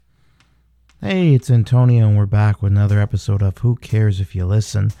Hey, it's Antonio, and we're back with another episode of Who Cares If You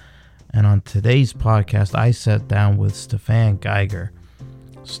Listen. And on today's podcast, I sat down with Stefan Geiger.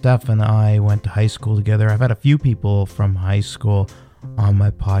 Steph and I went to high school together. I've had a few people from high school on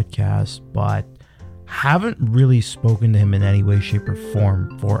my podcast, but haven't really spoken to him in any way, shape, or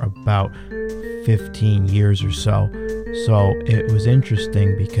form for about 15 years or so. So it was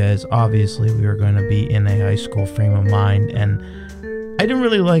interesting because obviously we were going to be in a high school frame of mind, and I didn't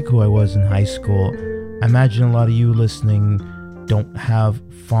really like who I was in high school. I imagine a lot of you listening don't have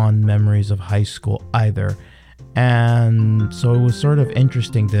fond memories of high school either. And so it was sort of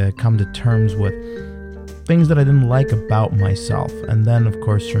interesting to come to terms with things that I didn't like about myself. And then, of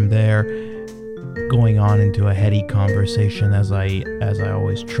course, from there, going on into a heady conversation as I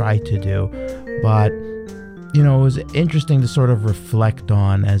always try to do. But, you know, it was interesting to sort of reflect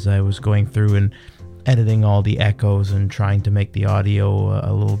on as I was going through and editing all the echoes and trying to make the audio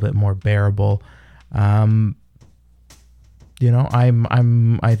a little bit more bearable. I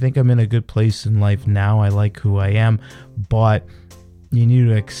think I'm in a good place in life now. I like who I am, but you need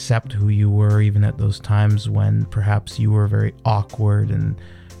to accept who you were even at those times when perhaps you were very awkward and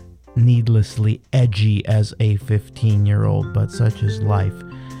needlessly edgy as a 15-year-old, but such is life.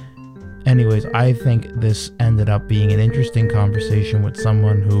 Anyways, I think this ended up being an interesting conversation with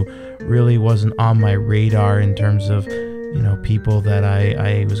someone who really wasn't on my radar in terms of, people that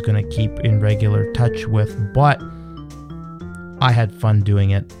I was going to keep in regular touch with, but I had fun doing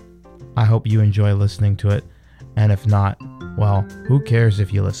it. I hope you enjoy listening to it, and if not, well, who cares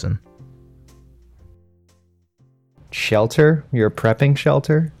if you listen? Shelter? You're a prepping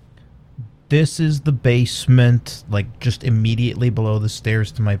shelter? This is the basement, like just immediately below the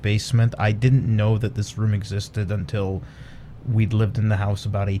stairs to my basement. I didn't know that this room existed until we'd lived in the house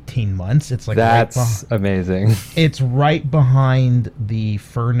about 18 months. It's like that's amazing. It's right behind the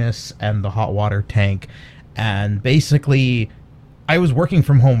furnace and the hot water tank. And basically, I was working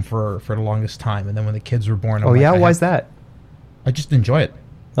from home for the longest time. And then when the kids were born, why's that? I just enjoy it.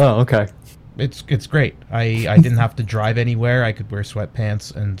 Oh, okay. It's great. I didn't have to drive anywhere. I could wear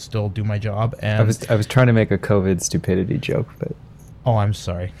sweatpants and still do my job. And I was trying to make a COVID stupidity joke, but I'm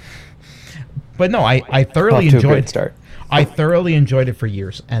sorry. But no, I thoroughly enjoyed it. I thoroughly enjoyed it for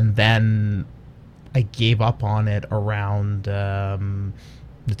years, and then I gave up on it around the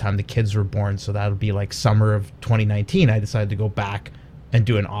time the kids were born. So that would be like summer of 2019. I decided to go back and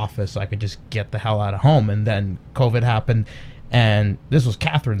do an office so I could just get the hell out of home. And then COVID happened. And this was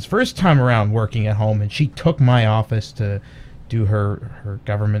Catherine's first time around working at home, and she took my office to do her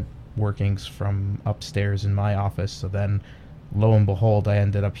government workings from upstairs in my office. So then, lo and behold, I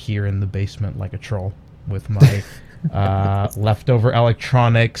ended up here in the basement like a troll with my leftover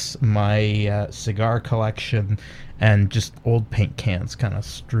electronics, my cigar collection, and just old paint cans kind of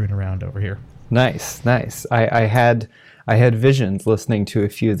strewn around over here. Nice. I had visions listening to a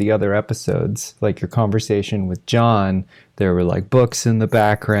few of the other episodes, like your conversation with John. There were like books in the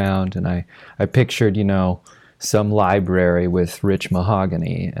background, and I pictured, some library with rich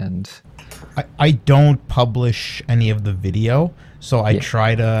mahogany. And I don't publish any of the video, so I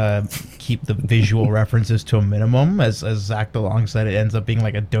try to keep the visual references to a minimum. As Zach DeLong said, it ends up being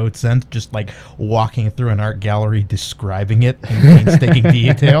like a docent, just like walking through an art gallery describing it in painstaking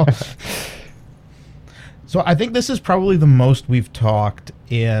detail. So I think this is probably the most we've talked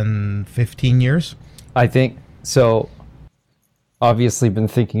in 15 years. I think so. Obviously been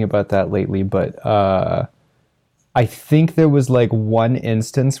thinking about that lately, but I think there was like one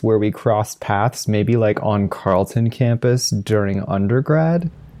instance where we crossed paths, maybe like on Carleton campus during undergrad.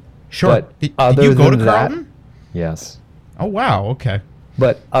 Sure. Did you go to Carleton? Yes. Oh, wow. Okay.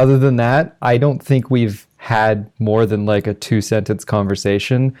 But other than that, I don't think we've had more than like a 2-sentence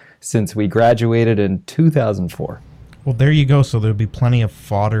conversation since we graduated in 2004. Well, there you go. So there'll be plenty of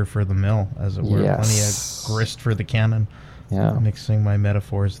fodder for the mill, as it were. Yes. Plenty of grist for the cannon. Yeah. Mixing my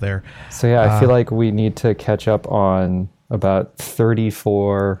metaphors there. So yeah, I feel like we need to catch up on about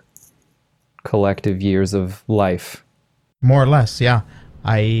 34 collective years of life. More or less, yeah.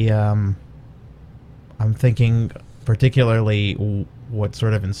 I'm thinking particularly what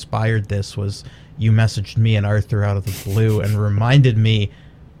sort of inspired this was you messaged me and Arthur out of the blue and reminded me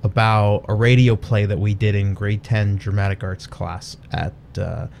about a radio play that we did in grade 10 dramatic arts class at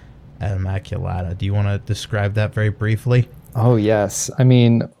Immaculata. Do you want to describe that very briefly? Oh, yes. I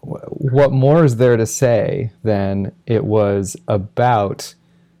mean, what more is there to say than it was about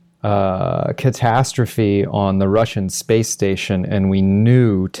catastrophe on the Russian space station, and we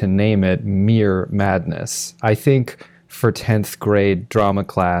knew to name it Mere Madness. I think for 10th grade drama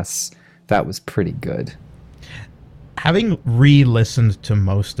class, that was pretty good. having re-listened to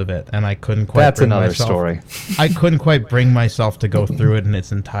most of it, and I couldn't quite. That's another story. I couldn't quite bring myself to go through it in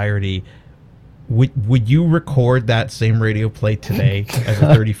its entirety. Would you record that same radio play today as a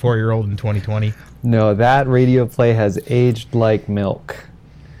 34-year-old in 2020? No, that radio play has aged like milk.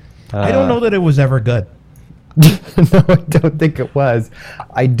 I don't know that it was ever good. No, I don't think it was.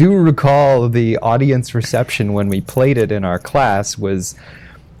 I do recall the audience reception when we played it in our class was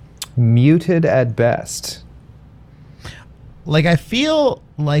muted at best. Like, I feel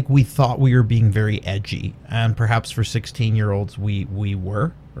like we thought we were being very edgy, and perhaps for 16-year-olds we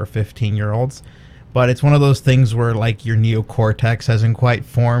were, or 15-year-olds. But it's one of those things where, like, your neocortex hasn't quite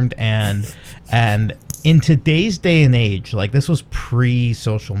formed, and in today's day and age, like, this was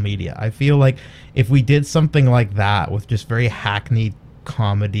pre-social media. I feel like if we did something like that with just very hackneyed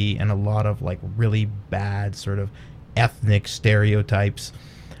comedy and a lot of, like, really bad sort of ethnic stereotypes,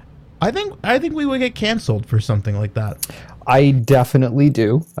 I think we would get canceled for something like that. I definitely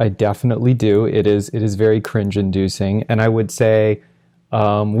do. It is very cringe-inducing, and I would say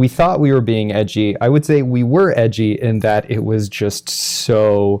we thought we were being edgy. I would say we were edgy in that it was just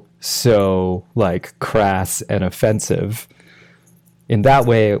so like crass and offensive. In that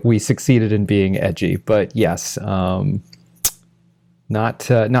way, we succeeded in being edgy. But yes, not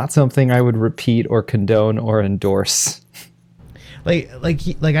something I would repeat or condone or endorse. Like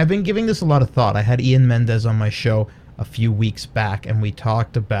I've been giving this a lot of thought. I had Ian Mendez on my show a few weeks back, and we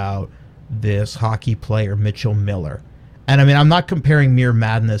talked about this hockey player, Mitchell Miller. And I mean, I'm not comparing Mere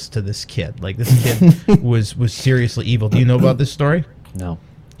Madness to this kid. Like, this kid was seriously evil. Do you know about this story? No.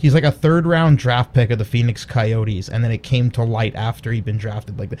 He's like a third-round draft pick of the Phoenix Coyotes, and then it came to light after he'd been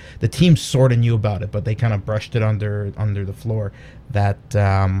drafted. Like, the team sort of knew about it, but they kind of brushed it under the floor that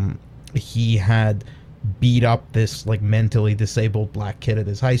he had beat up this, like, mentally disabled black kid at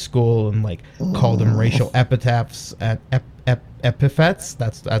his high school and, like, called him racial epithets. Epithets?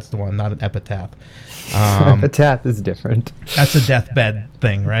 That's the one, not an epitaph. Epitaph is different. That's a deathbed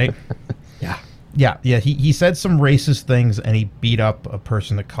thing, right? Yeah. He said some racist things, and he beat up a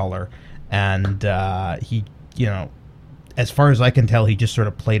person of color, and he, you know, as far as I can tell, he just sort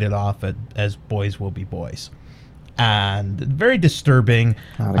of played it off as boys will be boys. And very disturbing.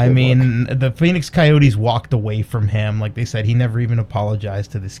 I mean, the Phoenix Coyotes walked away from him. Like they said, he never even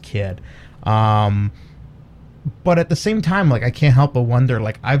apologized to this kid. But at the same time, like, I can't help but wonder,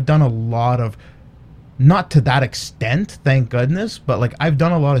 like, I've done a lot of, not to that extent, thank goodness, but, like, I've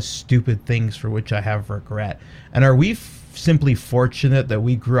done a lot of stupid things for which I have regret. And are we simply fortunate that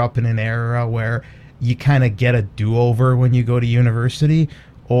we grew up in an era where you kind of get a do-over when you go to university?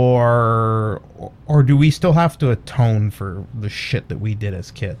 Or do we still have to atone for the shit that we did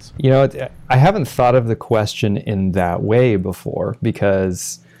as kids? You know, I haven't thought of the question in that way before,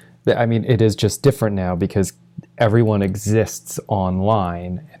 because, I mean, it is just different now because everyone exists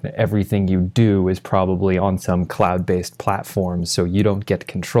online and everything you do is probably on some cloud-based platform, so you don't get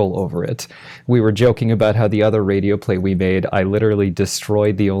control over it. We were joking about how the other radio play we made, I literally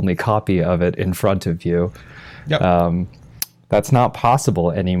destroyed the only copy of it in front of you. Yep. That's not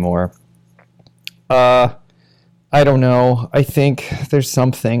possible anymore. I don't know. I think there's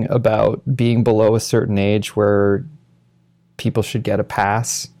something about being below a certain age where people should get a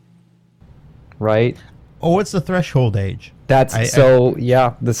pass, right? Oh, what's the threshold age?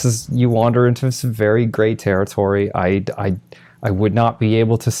 Yeah, this is, you wander into some very gray territory. I would not be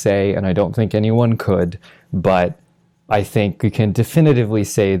able to say, and I don't think anyone could, but I think we can definitively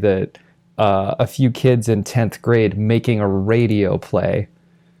say that a few kids in 10th grade making a radio play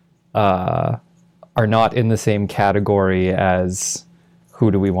are not in the same category as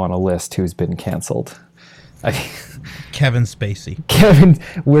who do we want to list who's been canceled. Kevin Spacey.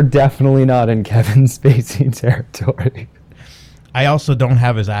 We're definitely not in Kevin Spacey territory. I also don't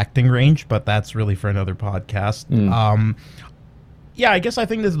have his acting range, but that's really for another podcast. Yeah, I guess I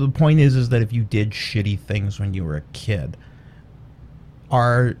think the point is that if you did shitty things when you were a kid,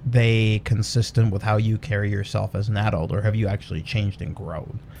 are they consistent with how you carry yourself as an adult, or have you actually changed and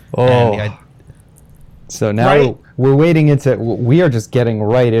grown? So now we are just getting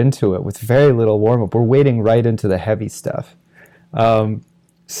right into it with very little warm-up. We're wading right into the heavy stuff.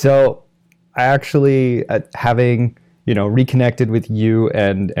 So I actually, having, reconnected with you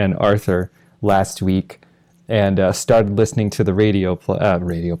and Arthur last week, and started listening to the radio play, oh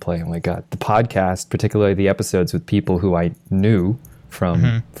my God, the podcast, particularly the episodes with people who I knew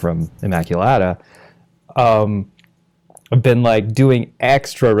from Immaculata. I've been like doing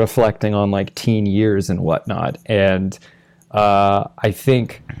extra reflecting on like teen years and whatnot. And I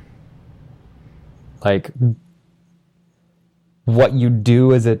think like what you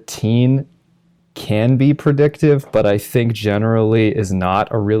do as a teen can be predictive, but I think generally is not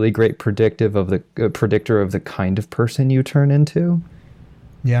a really great predictor of the kind of person you turn into.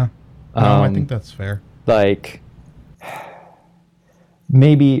 Yeah. No, I think that's fair. Like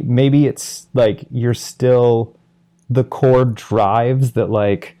maybe it's like you're still the core drives that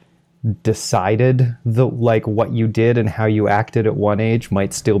like decided the like what you did and how you acted at one age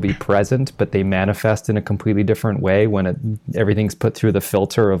might still be present, but they manifest in a completely different way when everything's put through the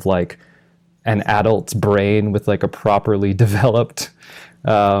filter of like an adult's brain with like a properly developed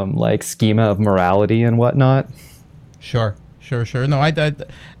like schema of morality and whatnot. Sure. No,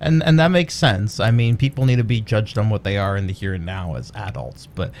 and that makes sense. I mean, people need to be judged on what they are in the here and now as adults.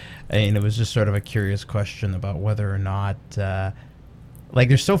 But I mean, it was just sort of a curious question about whether or not, like,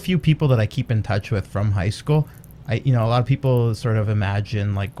 there's so few people that I keep in touch with from high school. A lot of people sort of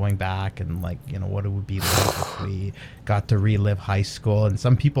imagine like going back and like, what it would be like if we got to relive high school. And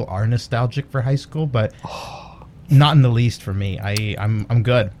some people are nostalgic for high school, but not in the least for me. I'm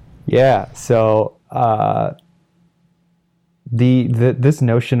good. Yeah. So, this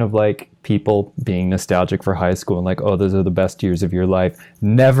notion of like people being nostalgic for high school and like, oh, those are the best years of your life,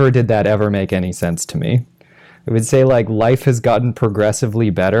 never did that ever make any sense to me. I would say like life has gotten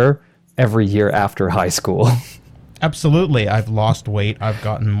progressively better every year after high school. Absolutely. I've lost weight. I've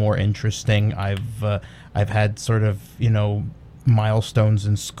gotten more interesting. I've had sort of, milestones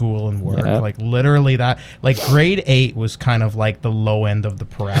in school and work. Yeah. Like literally that, like grade 8 was kind of like the low end of the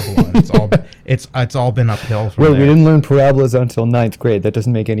parabola. It's all been uphill from Well, there. we didn't learn parabolas until 9th grade. That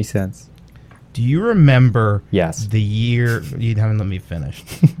doesn't make any sense. Do you remember Yes. the year, you haven't let me finish.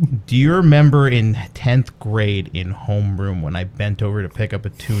 Do you remember in 10th grade in homeroom when I bent over to pick up a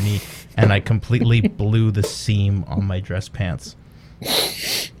toonie and I completely blew the seam on my dress pants?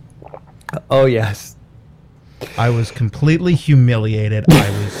 Oh, yes. I was completely humiliated. I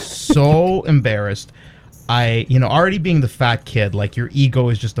was so embarrassed. Already being the fat kid, like your ego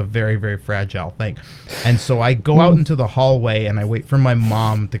is just a very, very fragile thing. And so I go out into the hallway and I wait for my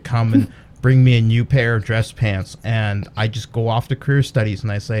mom to come and bring me a new pair of dress pants. And I just go off to career studies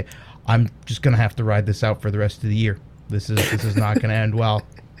and I say, I'm just going to have to ride this out for the rest of the year. This is not going to end well.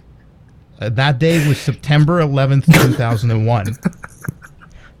 That day was September 11th, 2001.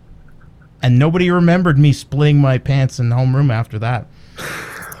 And nobody remembered me splitting my pants in homeroom after that.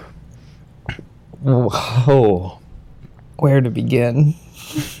 Oh, where to begin?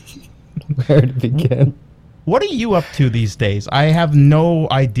 Where to begin? What are you up to these days? I have no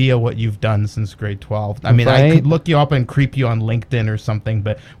idea what you've done since grade 12. I mean, I Right? could look you up and creep you on LinkedIn or something,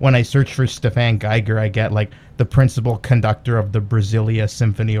 but when I search for Stefan Geiger, I get like the principal conductor of the Brasilia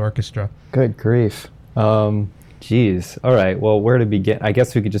Symphony Orchestra. Good grief. Geez. All right. Well, where to begin? I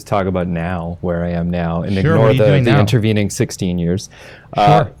guess we could just talk about now, where I am now, and Sure, what ignore are you the doing now? intervening 16 years.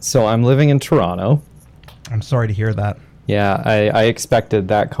 Sure. So I'm living in Toronto. I'm sorry to hear that. Yeah, I expected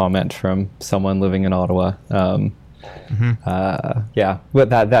that comment from someone living in Ottawa. Yeah, but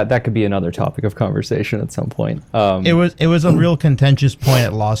that could be another topic of conversation at some point. It was a real contentious point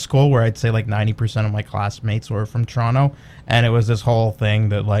at law school where I'd say like 90% of my classmates were from Toronto, and it was this whole thing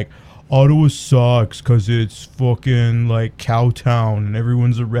that like Ottawa sucks because it's fucking like Cowtown and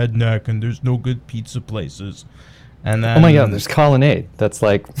everyone's a redneck and there's no good pizza places. And then Oh my God, there's Colonnade. That's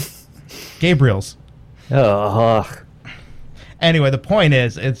like, Gabriel's. ugh. Anyway, the point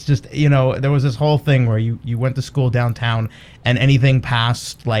is, it's just, there was this whole thing where you went to school downtown and anything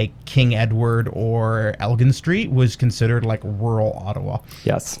past like King Edward or Elgin Street was considered like rural Ottawa.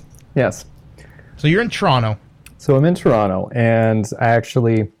 Yes. So you're in Toronto. So I'm in Toronto, and I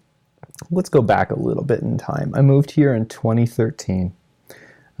actually, let's go back a little bit in time. I moved here in 2013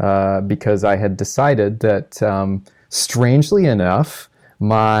 because I had decided that, strangely enough,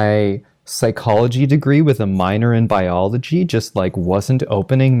 my psychology degree with a minor in biology just like wasn't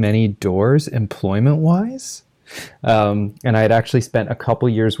opening many doors employment-wise. And I had actually spent a couple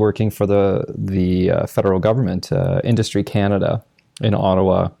years working for the federal government, Industry Canada in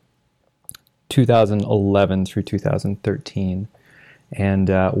Ottawa, 2011 through 2013. And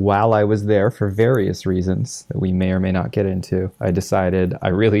while I was there for various reasons that we may or may not get into, I decided I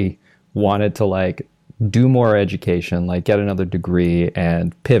really wanted to like do more education, like get another degree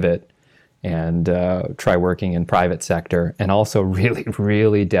and pivot and try working in private sector, and also really,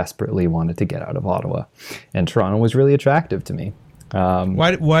 really desperately wanted to get out of Ottawa. And Toronto was really attractive to me.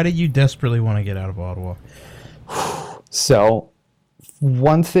 Why did you desperately want to get out of Ottawa? So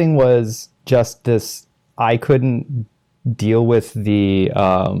one thing was just this, I couldn't deal with the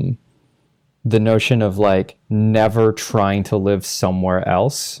notion of like never trying to live somewhere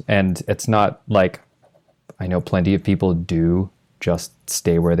else. And it's not like, I know plenty of people do just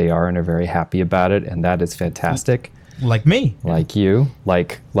stay where they are and are very happy about it, and that is fantastic. Like me. Like you,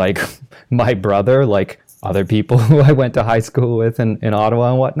 like my brother, like other people who I went to high school with in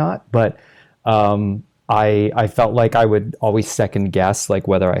Ottawa and whatnot. But I felt like I would always second guess like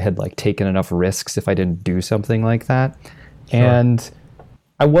whether I had like taken enough risks if I didn't do something like that. Sure. And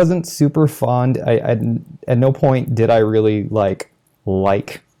I wasn't super fond. At no point did I really like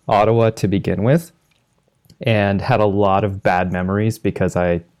Ottawa to begin with, and had a lot of bad memories because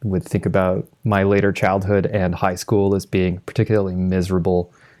I would think about my later childhood and high school as being a particularly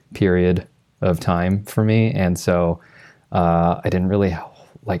miserable period of time for me. And so I didn't really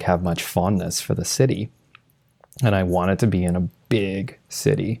like have much fondness for the city. And I wanted to be in a big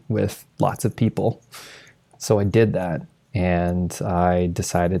city with lots of people. So I did that. And I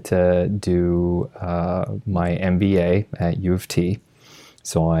decided to do my MBA at U of T.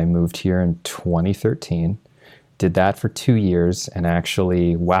 So I moved here in 2013, did that for 2 years, and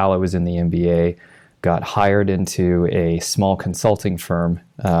actually, while I was in the MBA, got hired into a small consulting firm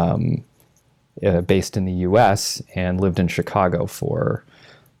based in the US, and lived in Chicago for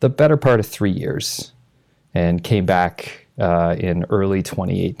the better part of 3 years, and came back in early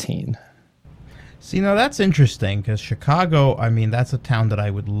 2018. See, now that's interesting, because Chicago, I mean, that's a town that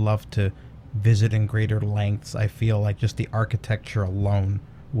I would love to visit in greater lengths. I feel like just the architecture alone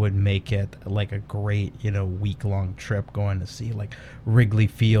would make it like a great, week-long trip, going to see like Wrigley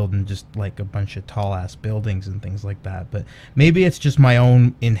Field and just like a bunch of tall-ass buildings and things like that. But maybe it's just my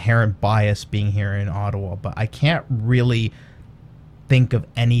own inherent bias being here in Ottawa, but I can't really think of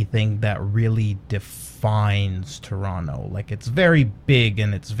anything that really defines Toronto. Like, it's very big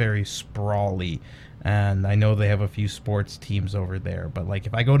and it's very sprawly, and I know they have a few sports teams over there, but like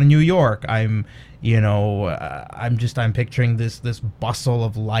if I go to New York, I'm picturing this bustle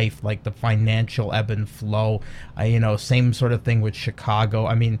of life, like the financial ebb and flow. Same sort of thing with Chicago.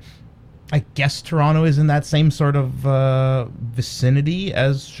 I mean, I guess Toronto is in that same sort of vicinity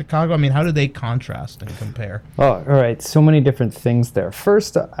as Chicago. I mean, how do they contrast and compare? Oh, all right. So many different things there.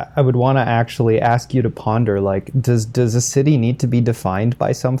 First, I would want to actually ask you to ponder, like, does a city need to be defined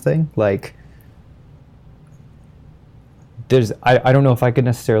by something? Like, I don't know if I could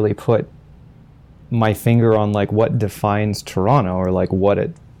necessarily put my finger on like what defines Toronto or like what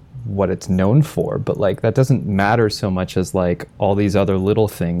it's known for, but like that doesn't matter so much as like all these other little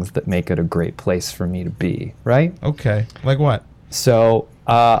things that make it a great place for me to be, right? Okay. Like what? So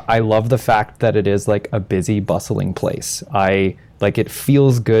I love the fact that it is like a busy, bustling place. It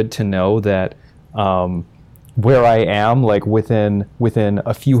feels good to know that where I am, like within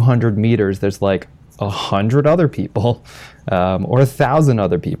a few hundred meters, there's like 100 other people or 1,000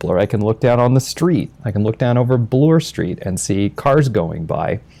 other people, or I can look down on the street. I can look down over Bloor Street and see cars going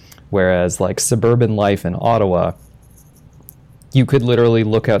by. Whereas like suburban life in Ottawa, you could literally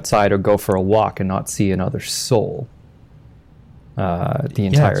look outside or go for a walk and not see another soul the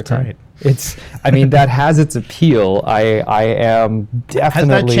entire time. Great. That has its appeal. I am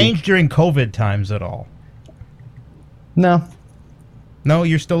definitely... Has that changed during COVID times at all? No,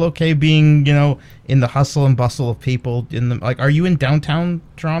 you're still okay being, in the hustle and bustle of people are you in downtown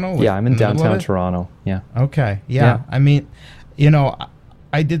Toronto? Yeah, I'm in downtown Toronto. Yeah. Okay. Yeah. I mean,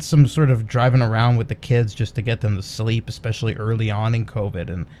 I did some sort of driving around with the kids just to get them to sleep, especially early on in COVID.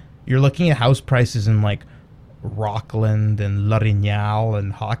 And you're looking at house prices in like Rockland and L'Orignal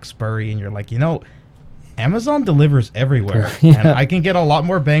and Hawkesbury, and you're like, Amazon delivers everywhere. Yeah. And I can get a lot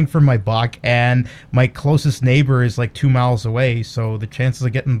more bang for my buck, and my closest neighbor is like 2 miles away, so the chances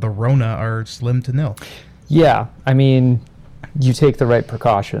of getting the Rona are slim to nil. Yeah, I mean, you take the right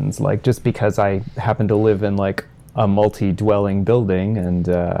precautions. Like, just because I happen to live in like a multi-dwelling building and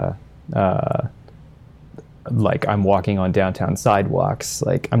like I'm walking on downtown sidewalks,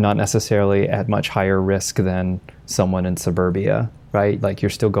 like I'm not necessarily at much higher risk than someone in suburbia, right? Like, you're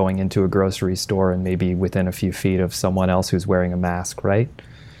still going into a grocery store and maybe within a few feet of someone else who's wearing a mask, right?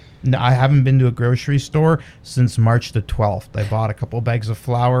 No, I haven't been to a grocery store since March the 12th. I bought a couple bags of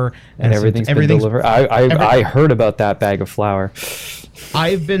flour, and everything's been delivered. I heard about that bag of flour.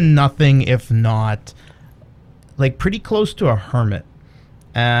 I've been nothing if not like pretty close to a hermit.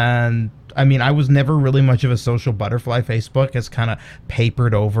 And I mean, I was never really much of a social butterfly. Facebook has kind of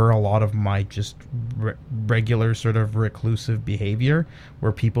papered over a lot of my just regular sort of reclusive behavior,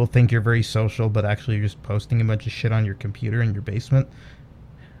 where people think you're very social, but actually you're just posting a bunch of shit on your computer in your basement.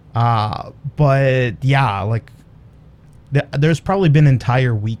 But yeah, like there's probably been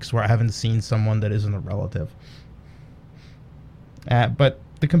entire weeks where I haven't seen someone that isn't a relative. But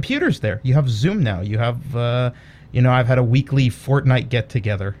the computer's there. You have Zoom now. You have, I've had a weekly Fortnite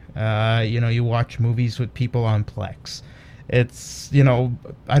get-together. You watch movies with people on Plex. it's,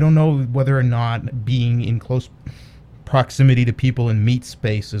 I don't know whether or not being in close proximity to people in meat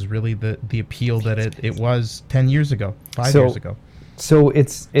space is really the appeal that it was 10 years ago, 5 years ago. So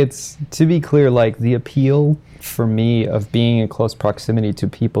it's to be clear, like the appeal for me of being in close proximity to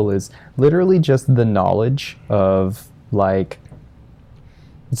people is literally just the knowledge of like,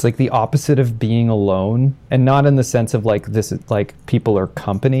 it's like the opposite of being alone, and not in the sense of like this, like people are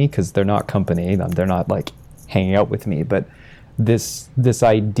company, because they're not company, they're not like hanging out with me, but this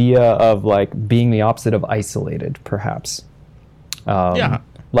idea of like being the opposite of isolated, perhaps.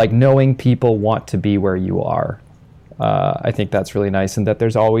 Like knowing people want to be where you are. I think that's really nice, and that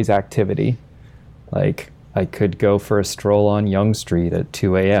there's always activity. Like I could go for a stroll on Yonge Street at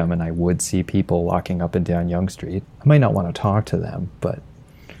 2 a.m. and I would see people walking up and down Yonge Street. I might not want to talk to them, but...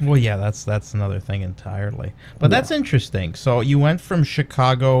 Well, yeah, that's another thing entirely. But that's interesting. So you went from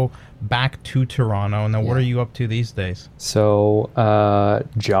Chicago back to Toronto. Now, what are you up to these days? So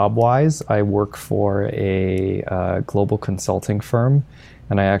job-wise, I work for a global consulting firm,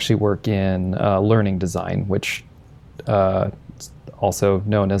 and I actually work in learning design, which also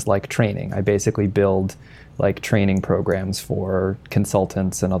known as like training. I basically build like training programs for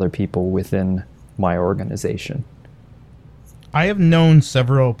consultants and other people within my organization. I have known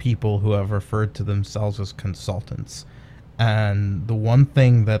several people who have referred to themselves as consultants, and the one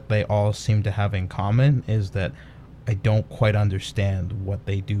thing that they all seem to have in common is that I don't quite understand what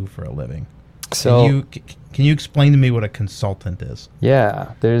they do for a living. So can you explain to me what a consultant is?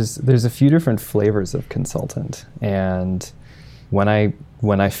 Yeah, there's a few different flavors of consultant, and when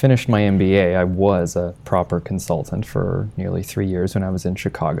I finished my MBA, I was a proper consultant for nearly 3 years when I was in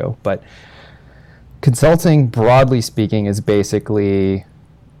Chicago. But consulting, broadly speaking, is basically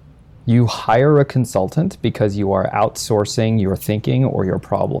you hire a consultant because you are outsourcing your thinking or your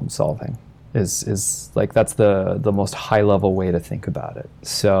problem solving. Is like that's the most high level way to think about it.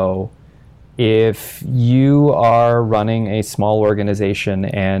 So if you are running a small organization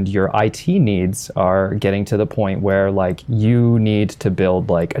and your IT needs are getting to the point where like you need to build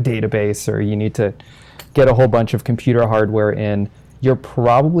like a database or you need to get a whole bunch of computer hardware in, you're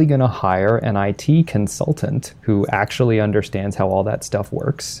probably going to hire an IT consultant who actually understands how all that stuff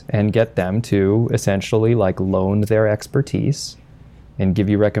works and get them to essentially like loan their expertise and give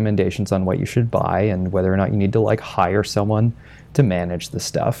you recommendations on what you should buy and whether or not you need to like hire someone to manage the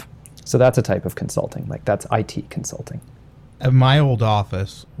stuff. So that's a type of consulting, like that's IT consulting. At my old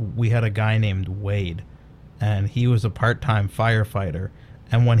office, we had a guy named Wade, and he was a part-time firefighter.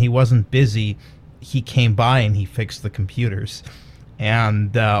 And when he wasn't busy, he came by and he fixed the computers.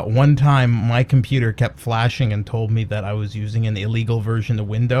 And one time, my computer kept flashing and told me that I was using an illegal version of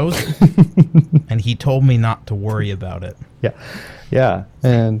Windows, and he told me not to worry about it. Yeah,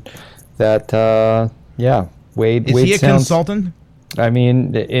 and that, Wade. Is he a consultant? I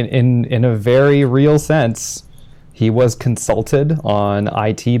mean, in a very real sense, he was consulted on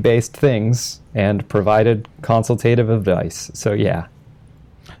IT-based things and provided consultative advice. So yeah.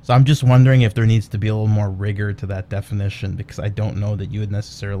 So I'm just wondering if there needs to be a little more rigor to that definition, because I don't know that you would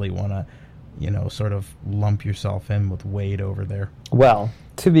necessarily want to, sort of lump yourself in with Wade over there. Well,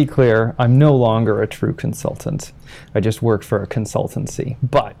 to be clear, I'm no longer a true consultant. I just work for a consultancy.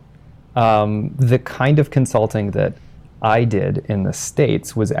 But the kind of consulting that I did in the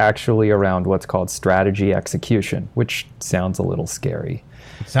States was actually around what's called strategy execution, which sounds a little scary.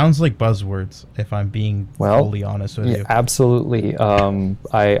 It sounds like buzzwords, if I'm being fully honest with you. Absolutely.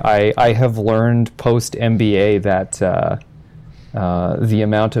 I have learned post-MBA that the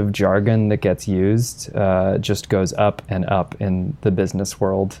amount of jargon that gets used just goes up and up in the business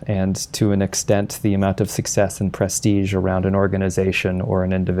world, and to an extent, the amount of success and prestige around an organization or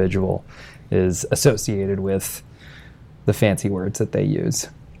an individual is associated with the fancy words that they use.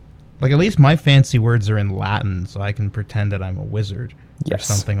 Like, at least my fancy words are in Latin, so I can pretend that I'm a wizard. Yes.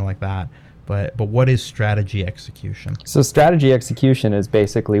 Or something like that. But what is strategy execution? So strategy execution is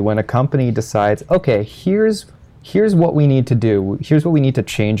basically when a company decides, okay, here's what we need to do. Here's what we need to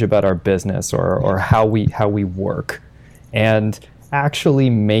change about our business or how we work. And actually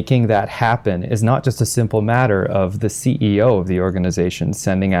making that happen is not just a simple matter of the CEO of the organization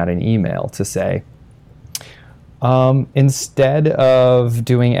sending out an email to say, instead of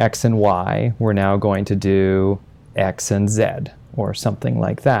doing X and Y, we're now going to do X and Z, or something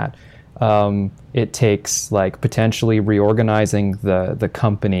like that. It takes like potentially reorganizing the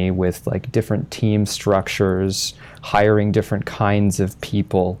company with like different team structures, hiring different kinds of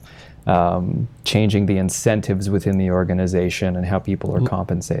people, changing the incentives within the organization and how people are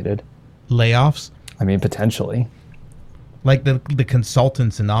compensated. Layoffs? I mean, potentially. Like the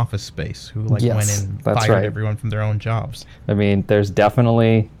consultants in Office Space who like Yes, went in and that's fired right. everyone from their own jobs. I mean, there's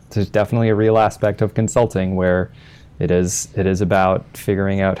definitely a real aspect of consulting where it is about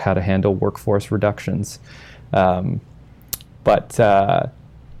figuring out how to handle workforce reductions. So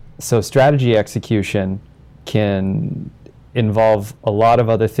strategy execution can involve a lot of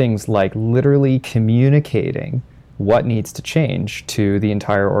other things, like literally communicating what needs to change to the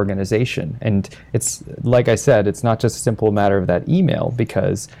entire organization. And it's, like I said, it's not just a simple matter of that email,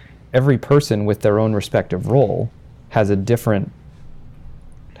 because every person with their own respective role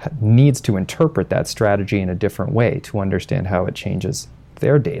needs to interpret that strategy in a different way to understand how it changes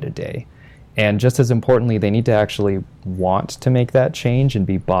their day-to-day. And just as importantly, they need to actually want to make that change and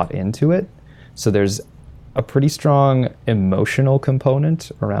be bought into it. So there's a pretty strong emotional component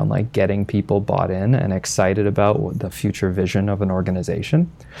around like getting people bought in and excited about the future vision of an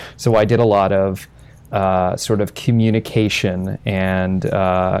organization. So I did a lot of sort of communication and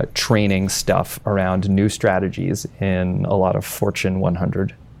training stuff around new strategies in a lot of Fortune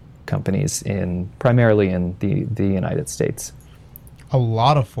 100 companies, primarily in the United States. A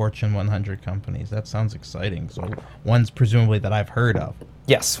lot of Fortune 100 companies. That sounds exciting. So ones presumably that I've heard of.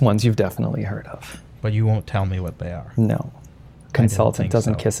 Yes, ones you've definitely heard of. But you won't tell me what they are. No. Consultant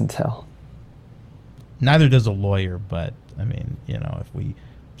doesn't so. Kiss and tell. Neither does a lawyer, but I mean, if we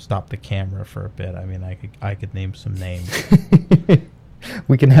stop the camera for a bit, I mean, I could name some names.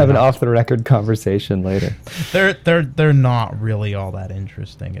 We can have an off-the-record conversation later. They're not really all that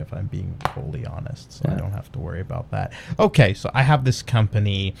interesting, if I'm being fully honest, so yeah. I don't have to worry about that. Okay, so I have this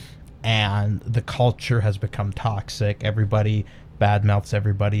company, and the culture has become toxic. Everybody badmouths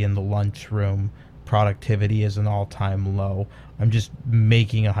everybody in the lunchroom. Productivity is an all-time low. I'm just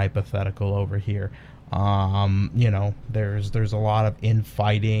making a hypothetical over here. There's a lot of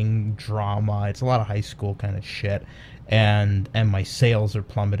infighting, drama. It's a lot of high school kind of shit. And my sales are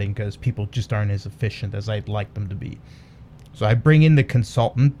plummeting because people just aren't as efficient as I'd like them to be. So I bring in the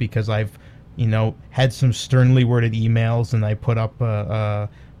consultant because I've, had some sternly worded emails, and I put up a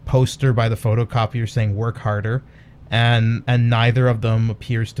poster by the photocopier saying work harder, and neither of them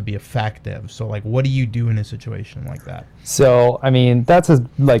appears to be effective. So like, what do you do in a situation like that? So, I mean, that's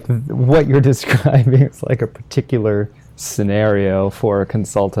like what you're describing is like a particular scenario for a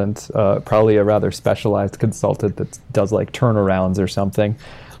consultant, probably a rather specialized consultant that does like turnarounds or something.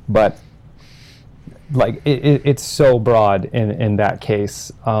 But like it's so broad in that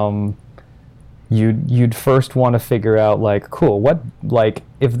case. You'd first want to figure out like, cool, what, like,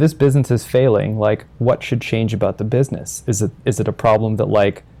 if this business is failing, like, what should change about the business? Is it a problem that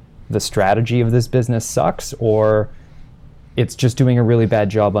like the strategy of this business sucks, or it's just doing a really bad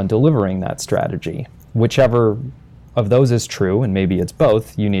job on delivering that strategy? Whichever of those is true, and maybe it's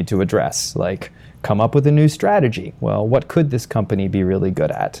both, you need to address. Like, come up with a new strategy. Well, what could this company be really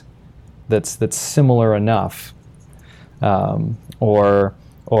good at that's similar enough? Or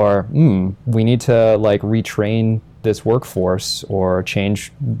we need to like retrain this workforce, or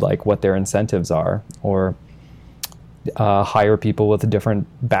change like what their incentives are, or hire people with different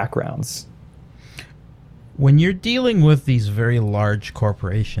backgrounds. When you're dealing with these very large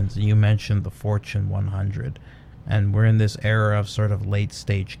corporations, you mentioned the Fortune 100, and we're in this era of sort of late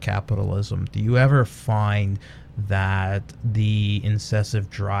stage capitalism, do you ever find that the incessant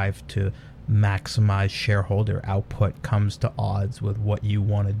drive to maximize shareholder output comes to odds with what you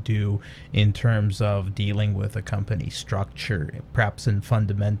want to do in terms of dealing with a company structure, perhaps in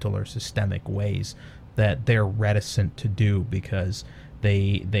fundamental or systemic ways that they're reticent to do because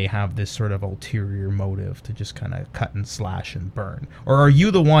they have this sort of ulterior motive to just kind of cut and slash and burn? Or are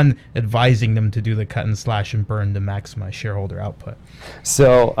you the one advising them to do the cut and slash and burn to maximize shareholder output?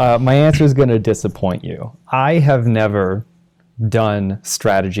 So my answer is going to disappoint you. I have never done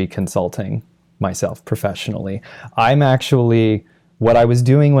strategy consulting myself professionally. What I was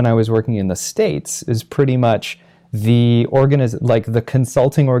doing when I was working in the States is pretty much the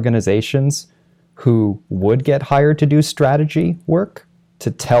consulting organizations who would get hired to do strategy work,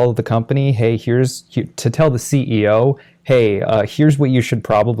 to tell the company, hey, to tell the CEO, hey, here's what you should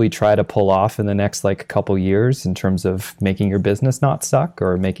probably try to pull off in the next like couple years in terms of making your business not suck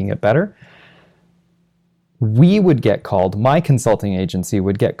or making it better. My consulting agency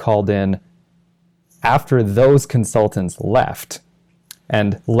would get called in after those consultants left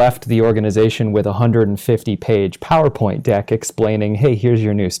the organization with a 150-page PowerPoint deck explaining, hey, here's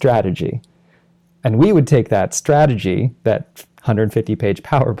your new strategy. And we would take that strategy, that 150-page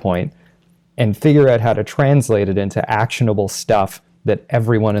PowerPoint, and figure out how to translate it into actionable stuff that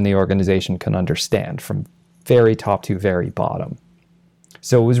everyone in the organization can understand, from very top to very bottom.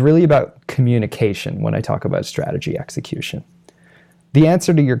 So it was really about communication when I talk about strategy execution. The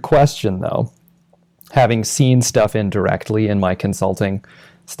answer to your question, though, having seen stuff indirectly in my consulting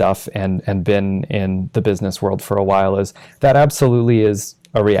stuff and been in the business world for a while, is that absolutely is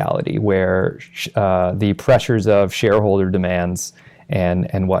a reality where the pressures of shareholder demands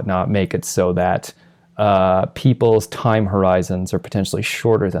and whatnot make it so that people's time horizons are potentially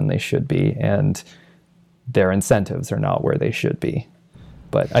shorter than they should be, and their incentives are not where they should be.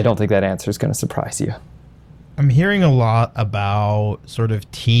 But I don't think that answer is going to surprise you. I'm hearing a lot about sort of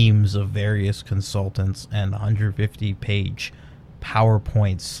teams of various consultants and 150-page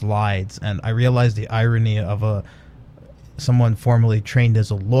PowerPoint slides, and I realize the irony of someone formerly trained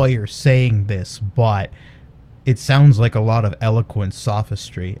as a lawyer saying this, but it sounds like a lot of eloquent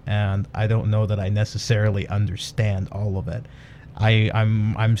sophistry, and I don't know that I necessarily understand all of it.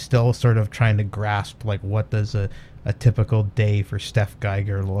 I'm still sort of trying to grasp, like, what does a typical day for Steph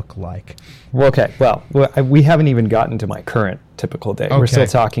Geiger look like? Okay, well, we haven't even gotten to my current typical day. Okay. We're still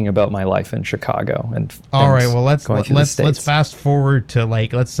talking about my life in Chicago and all right. Well, let's fast forward to,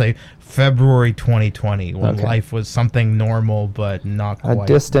 like, let's say February 2020, when life was something normal but not quite a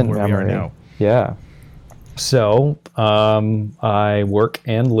distant where memory. We are now. Yeah. So I work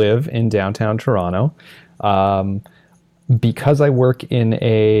and live in downtown Toronto. Because I work in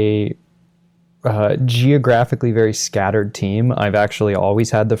a geographically very scattered team, I've actually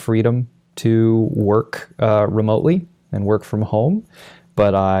always had the freedom to work remotely and work from home.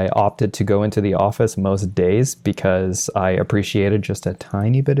 But I opted to go into the office most days because I appreciated just a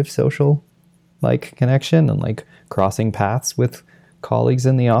tiny bit of social, like, connection and, like, crossing paths with colleagues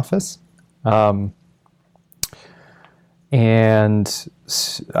in the office. And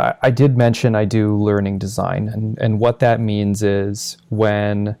I did mention I do learning design. And what that means is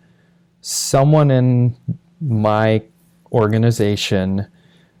when someone in my organization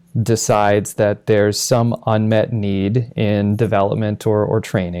decides that there's some unmet need in development or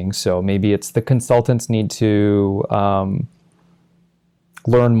training. So maybe it's the consultants need to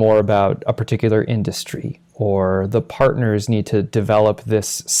learn more about a particular industry, or the partners need to develop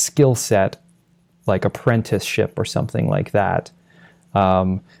this skill set, like apprenticeship or something like that.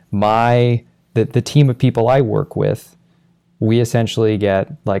 The team of people I work with, we essentially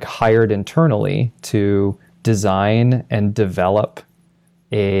get, like, hired internally to design and develop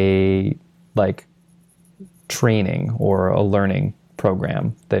a, like, training or a learning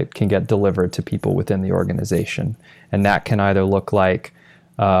program that can get delivered to people within the organization. And that can either look like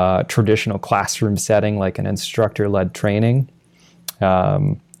traditional classroom setting, like an instructor-led training,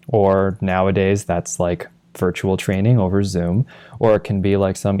 or nowadays that's like virtual training over Zoom, or it can be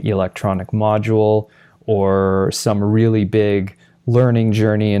like some electronic module or some really big learning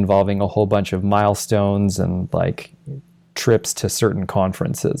journey involving a whole bunch of milestones and, like, trips to certain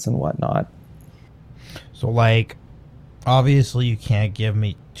conferences and whatnot. So, like, obviously you can't give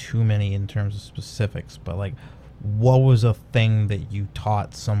me too many in terms of specifics, but, like, what was a thing that you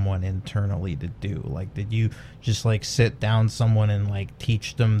taught someone internally to do? Like, did you just, like, sit down someone and, like,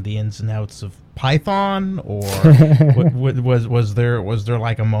 teach them the ins and outs of Python, or was there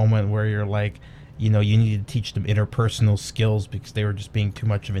like a moment where you're like, you know, you need to teach them interpersonal skills because they were just being too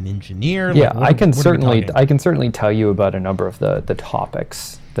much of an engineer? Yeah, like, I can certainly tell you about a number of the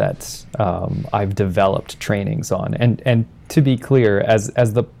topics that I've developed trainings on, and to be clear,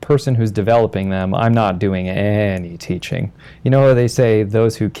 as the person who's developing them, I'm not doing any teaching. You know, they say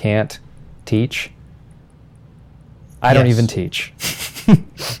those who can't teach. I don't even teach.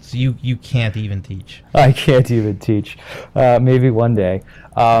 So you can't even teach. I can't even teach. Maybe one day.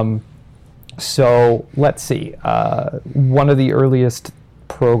 So let's see. One of the earliest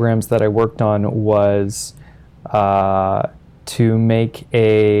programs that I worked on was to make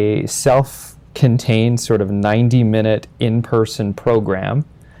a self-contained sort of 90-minute in-person program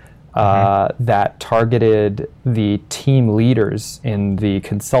that targeted the team leaders in the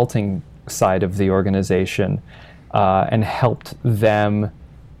consulting side of the organization and helped them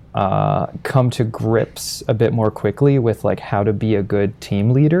come to grips a bit more quickly with, like, how to be a good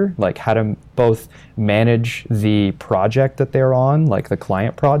team leader, like how to both manage the project that they're on, like the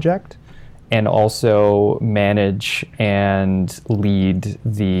client project, and also manage and lead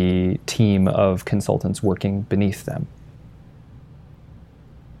the team of consultants working beneath them.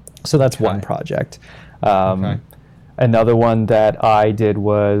 So that's one project. Another one that I did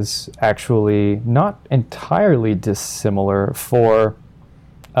was actually not entirely dissimilar for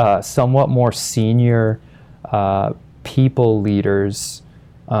somewhat more senior people leaders,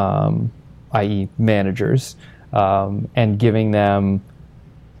 i.e. managers, and giving them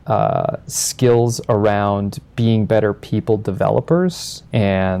skills around being better people developers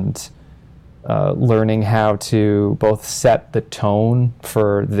and learning how to both set the tone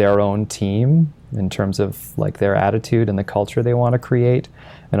for their own team in terms of like their attitude and the culture they want to create,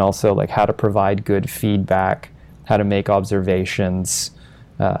 and also like how to provide good feedback, how to make observations,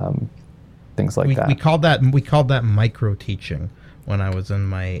 things like that. We called that micro teaching when I was in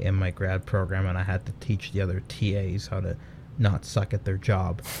my grad program, and I had to teach the other TAs how to not suck at their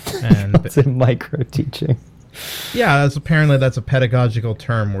job. And That's in micro teaching. Yeah, that's a pedagogical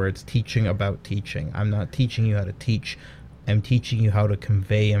term where it's teaching about teaching. I'm not teaching you how to teach. I'm teaching you how to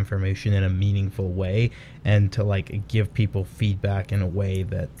convey information in a meaningful way and to like give people feedback in a way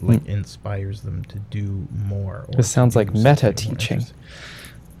that like inspires them to do more. This sounds like meta teaching.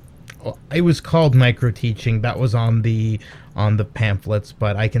 Well, it was called micro teaching. That was on the pamphlets,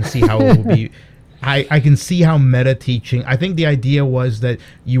 but I can see how it will be. I can see how meta teaching. I think the idea was that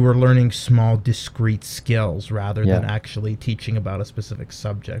you were learning small, discrete skills rather than actually teaching about a specific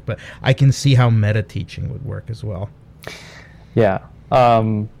subject. But I can see how meta teaching would work as well. Yeah.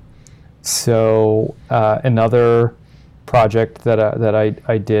 So another project that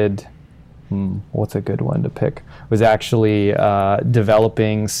I did, what's a good one to pick, was actually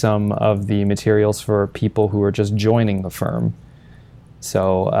developing some of the materials for people who are just joining the firm.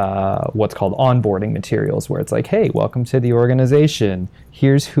 So what's called onboarding materials, where it's like, hey, welcome to the organization.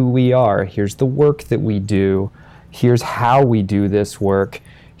 Here's who we are. Here's the work that we do. Here's how we do this work.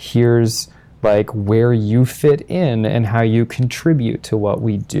 Here's like where you fit in and how you contribute to what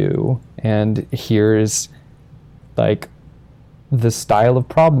we do. And here's like the style of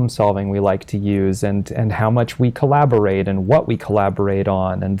problem solving we like to use, and how much we collaborate and what we collaborate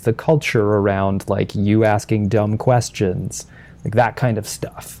on, and the culture around like you asking dumb questions. Like that kind of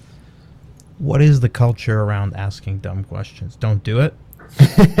stuff. What is the culture around asking dumb questions? Don't do it.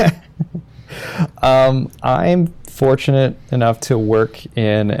 I'm fortunate enough to work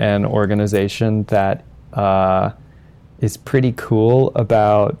in an organization that is pretty cool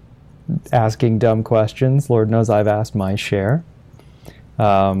about asking dumb questions. Lord knows I've asked my share.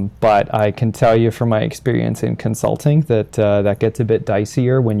 But I can tell you from my experience in consulting that that gets a bit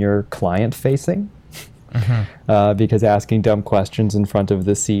dicier when you're client facing. Because asking dumb questions in front of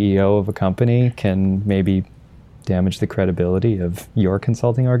the CEO of a company can maybe damage the credibility of your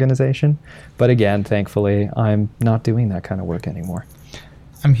consulting organization. But again, thankfully, I'm not doing that kind of work anymore.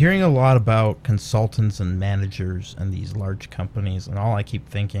 I'm hearing a lot about consultants and managers and these large companies, and all I keep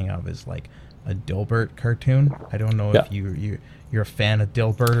thinking of is like a Dilbert cartoon. I don't know if you're a fan of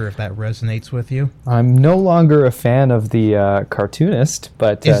Dilbert or if that resonates with you. I'm no longer a fan of the cartoonist,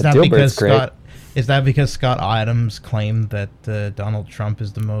 but Dilbert's great. Is that because Scott Adams claimed that Donald Trump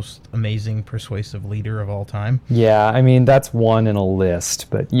is the most amazing, persuasive leader of all time? Yeah, I mean, that's one in a list,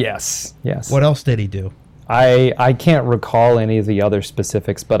 but yes. What else did he do? I can't recall any of the other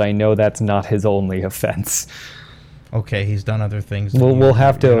specifics, but I know that's not his only offense. Okay, he's done other things. We'll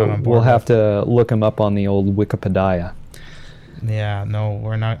have to look him up on the old Wikipedia. Yeah, no,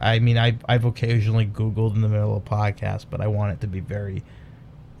 we're not. I mean, I've occasionally Googled in the middle of a podcast, but I want it to be very,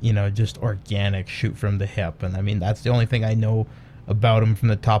 just organic, shoot from the hip. And I mean, that's the only thing I know about him from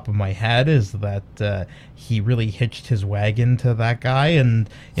the top of my head is that he really hitched his wagon to that guy. And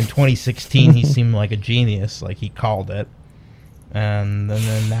in 2016, he seemed like a genius, like he called it. And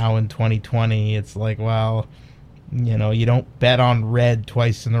then now in 2020, it's like, well, you don't bet on red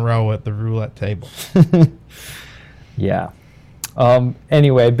twice in a row at the roulette table. Yeah.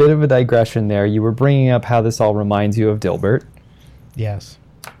 Anyway, a bit of a digression there. You were bringing up how this all reminds you of Dilbert. Yes.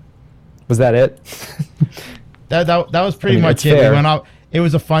 Was that it? That was pretty much it. We went out. It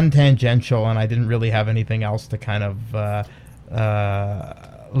was a fun tangential, and I didn't really have anything else to kind of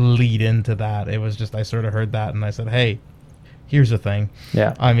lead into that. It was just I sort of heard that, and I said, "Hey, here's the thing."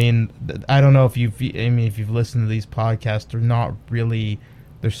 Yeah. I mean, I don't know if you've listened to these podcasts. They're not really.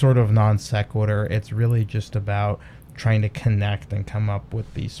 They're sort of non sequitur. It's really just about trying to connect and come up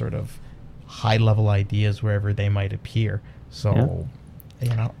with these sort of high level ideas wherever they might appear. So.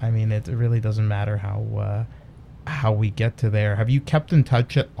 Yeah. I mean, it really doesn't matter how we get to there. Have you kept in